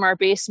upstairs from our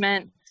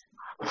basement.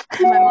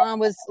 And my mom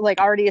was like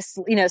already,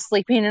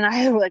 sleeping, and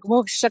I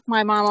shook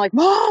my mom, like,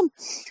 Mom,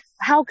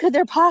 how could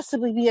there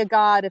possibly be a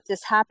God if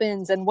this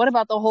happens? And what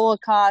about the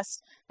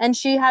Holocaust? And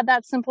she had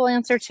that simple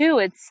answer too.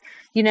 It's,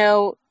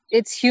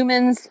 it's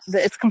humans,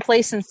 it's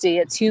complacency.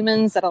 It's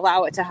humans that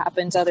allow it to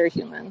happen to other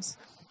humans.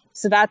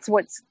 So that's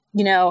what's,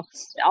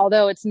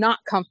 although it's not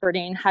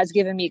comforting, has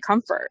given me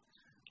comfort.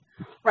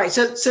 Right.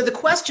 So the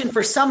question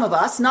for some of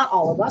us, not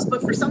all of us,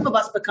 but for some of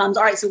us becomes,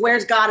 all right, so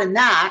where's God in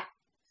that?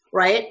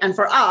 Right. And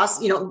for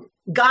us,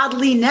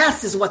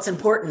 godliness is what's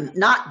important,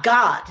 not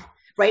God.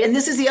 Right. And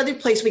this is the other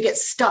place we get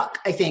stuck,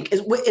 I think,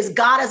 is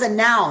God as a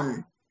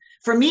noun.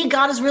 For me,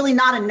 God is really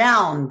not a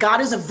noun.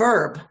 God is a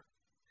verb.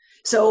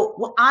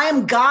 So I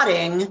am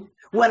Godding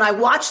when I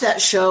watch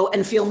that show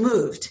and feel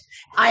moved.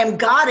 I am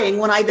Godding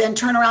when I then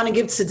turn around and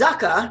give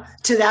tzedakah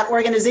to that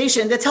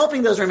organization that's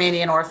helping those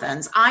Romanian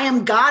orphans. I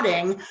am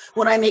Godding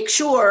when I make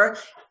sure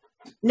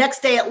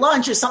next day at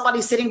lunch is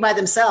somebody sitting by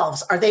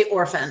themselves. Are they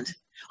orphaned?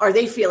 Are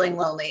they feeling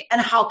lonely?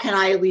 And how can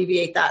I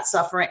alleviate that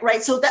suffering?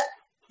 Right. So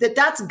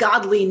that's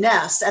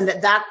godliness, and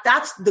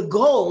that's the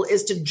goal,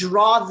 is to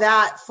draw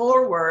that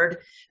forward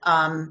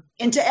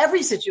into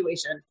every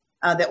situation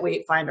that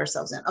we find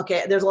ourselves in.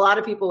 Okay. There's a lot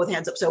of people with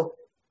hands up. So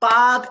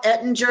Bob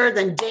Ettinger,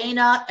 then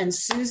Dana and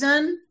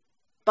Susan.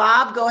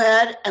 Bob, go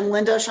ahead, and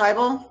Linda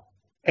Scheibel.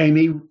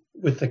 Amy,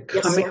 with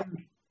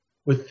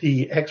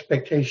the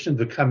expectation of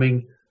the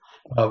coming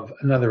of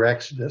another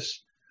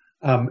Exodus,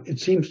 it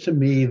seems to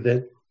me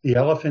that the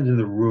elephant in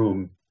the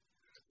room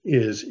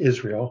is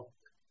Israel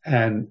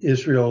and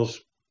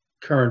Israel's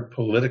current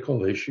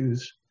political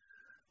issues.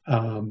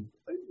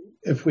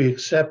 If we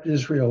accept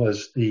Israel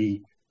as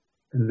the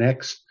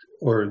next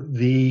or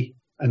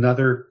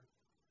another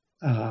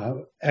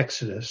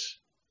Exodus,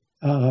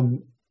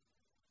 isn't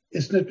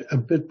it a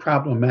bit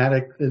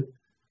problematic that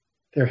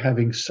they're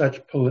having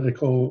such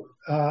political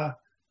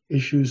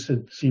issues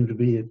that seem to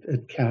be a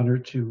counter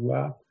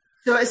to?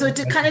 So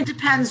it kind of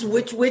depends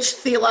which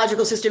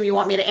theological system you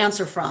want me to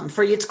answer from.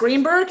 For Yitzhak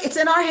Greenberg, it's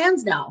in our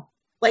hands now.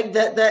 Like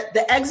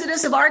the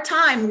exodus of our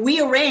time,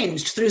 we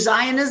arranged through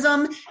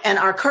Zionism and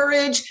our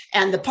courage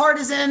and the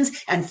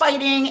partisans and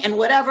fighting and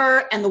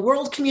whatever, and the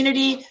world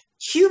community.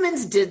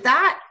 Humans did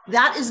that.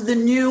 That is the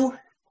new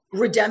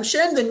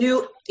redemption, the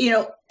new,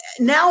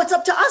 now it's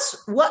up to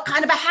us what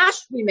kind of a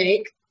hash we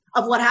make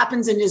of what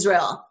happens in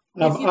Israel.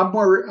 I'm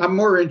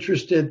more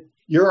interested.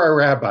 You're our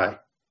rabbi.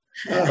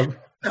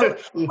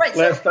 Right.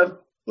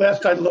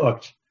 Last I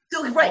looked.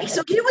 So, right.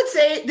 So you would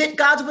say that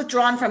God's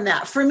withdrawn from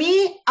that. For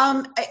me,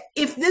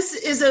 if this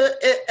is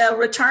a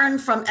return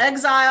from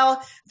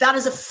exile, that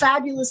is a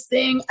fabulous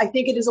thing. I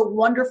think it is a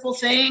wonderful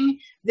thing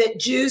that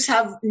Jews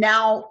have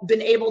now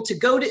been able to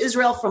go to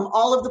Israel from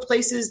all of the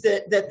places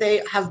that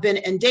they have been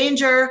in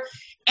danger.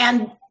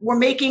 And we're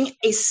making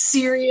a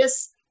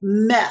serious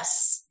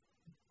mess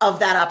of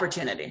that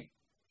opportunity.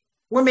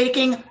 We're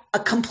making a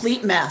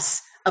complete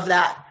mess of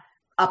that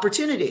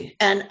opportunity.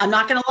 And I'm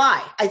not going to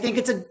lie. I think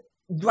it's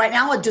right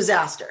now a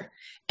disaster.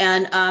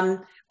 And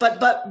but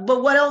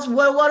what else?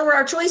 What are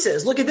our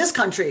choices? Look at this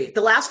country.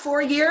 The last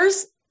 4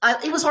 years,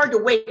 it was hard to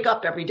wake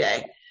up every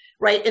day,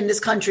 right, in this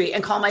country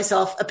and call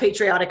myself a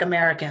patriotic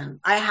American.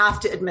 I have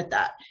to admit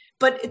that.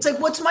 But it's like,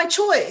 what's my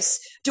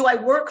choice? Do I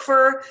work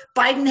for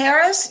Biden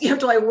Harris?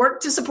 Do I work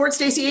to support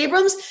Stacey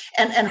Abrams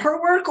and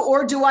her work,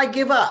 or do I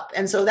give up?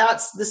 And so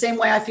that's the same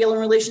way I feel in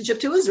relationship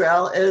to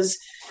Israel. Is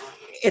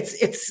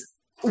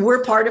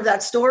we're part of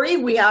that story.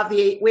 We have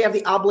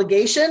the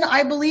obligation,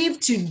 I believe,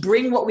 to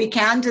bring what we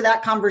can to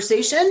that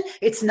conversation.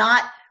 It's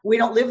not, we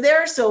don't live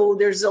there, so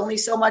there's only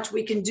so much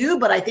we can do,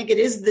 but I think it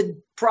is the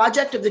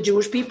project of the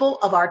Jewish people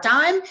of our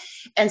time.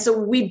 And so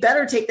we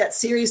better take that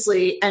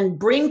seriously and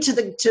bring to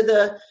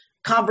the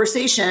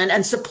conversation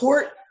and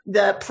support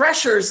the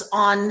pressures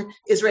on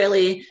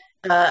Israeli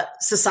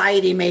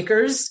society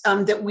makers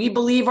that we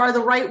believe are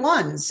the right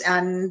ones.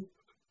 And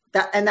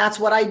that's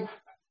what I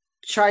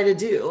try to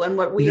do, and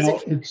what we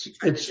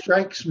it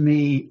strikes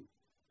me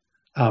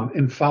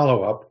in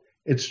follow-up,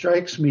 it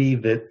strikes me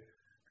that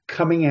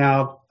coming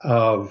out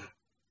of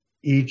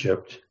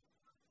Egypt,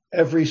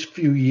 every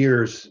few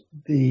years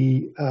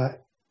the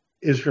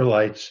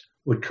Israelites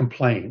would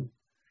complain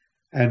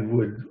and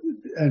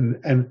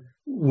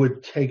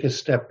would take a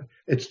step.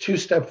 It's 2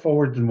 steps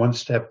forward and 1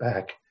 step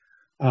back.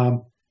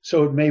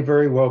 So it may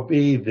very well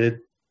be that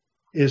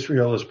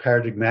Israel is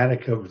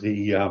paradigmatic of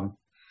the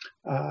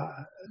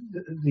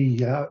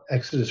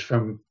exodus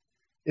from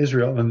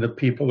Israel, and the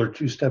people are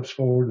 2 steps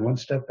forward and 1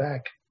 step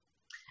back.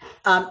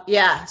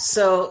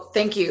 So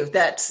thank you.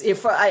 That's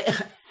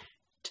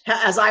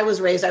as I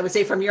was raised, I would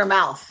say from your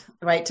mouth,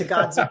 right, to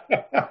God's.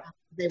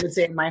 They would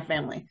say in my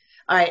family.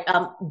 All right,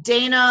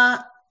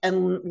 Dana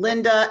and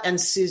Linda and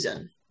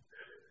Susan.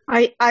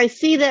 I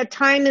see that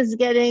time is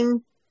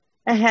getting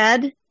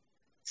ahead,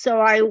 so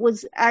I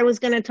was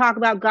going to talk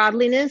about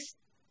godliness.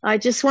 I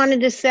just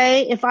wanted to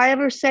say, if I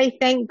ever say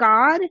thank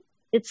God,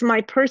 it's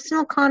my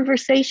personal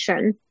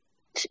conversation.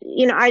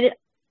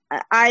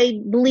 I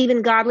believe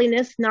in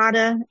godliness, not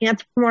an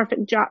anthropomorphic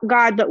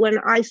God, but when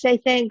I say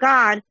thank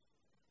God,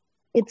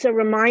 it's a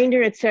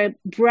reminder, it's a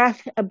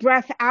breath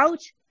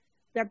out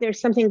that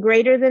there's something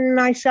greater than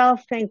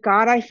myself. Thank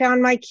God I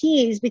found my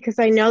keys, because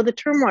I know the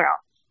turmoil.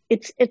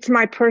 It's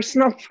my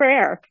personal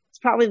prayer. It's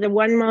probably the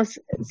one most,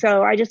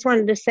 so I just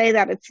wanted to say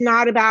that it's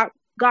not about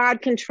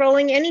God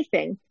controlling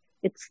anything.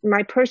 It's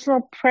my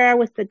personal prayer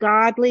with the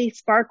godly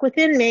spark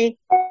within me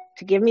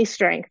to give me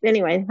strength.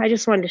 Anyway, I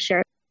just wanted to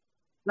share.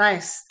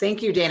 Nice.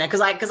 Thank you, Dana.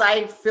 Because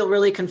I feel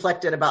really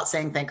conflicted about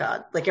saying thank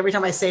God. Like every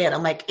time I say it,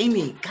 I'm like,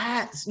 Amy,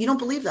 God, you don't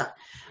believe that.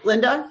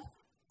 Linda?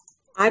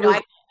 I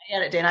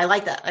get it, Dana. I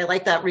like that. I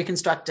like that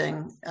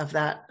reconstructing of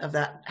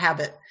that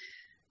habit.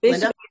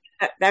 Linda?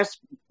 That's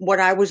what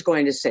I was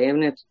going to say.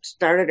 And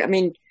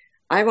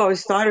I've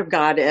always thought of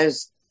God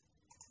as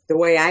the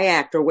way I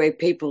act, or the way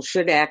people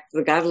should act,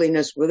 the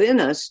godliness within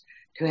us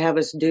to have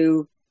us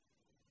do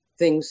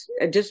things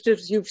just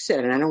as you've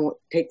said. And I don't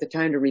take the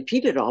time to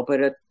repeat it all,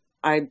 but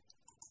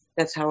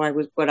that's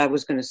what I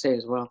was going to say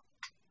as well.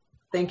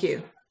 Thank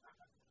you.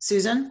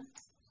 Susan?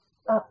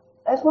 I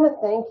just want to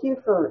thank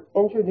you for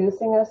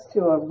introducing us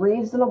to a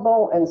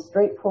reasonable and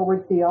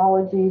straightforward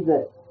theology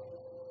that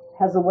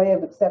has a way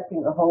of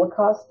accepting the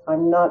Holocaust.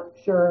 I'm not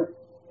sure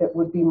it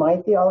would be my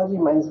theology.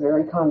 Mine's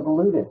very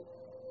convoluted.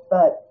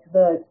 But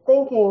the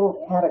thinking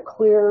had a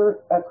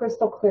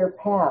crystal clear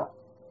path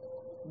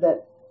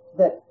that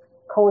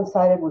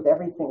coincided with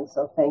everything.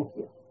 So thank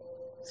you.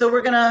 So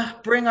we're going to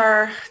bring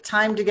our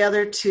time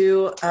together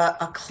to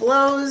a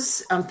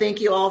close.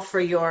 Thank you all for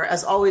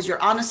as always, your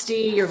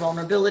honesty, your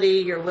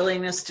vulnerability, your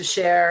willingness to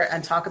share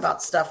and talk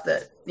about stuff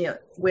that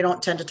we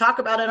don't tend to talk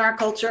about in our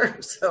culture.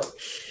 So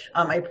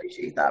I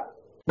appreciate that.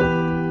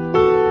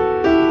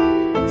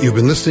 You've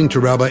been listening to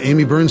Rabbi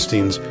Amy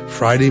Bernstein's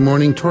Friday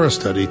Morning Torah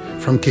Study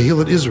from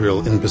Kehillat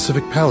Israel in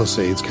Pacific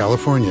Palisades,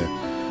 California.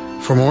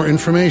 For more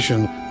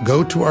information,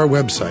 go to our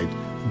website,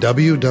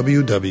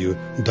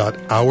 www.ourki.org.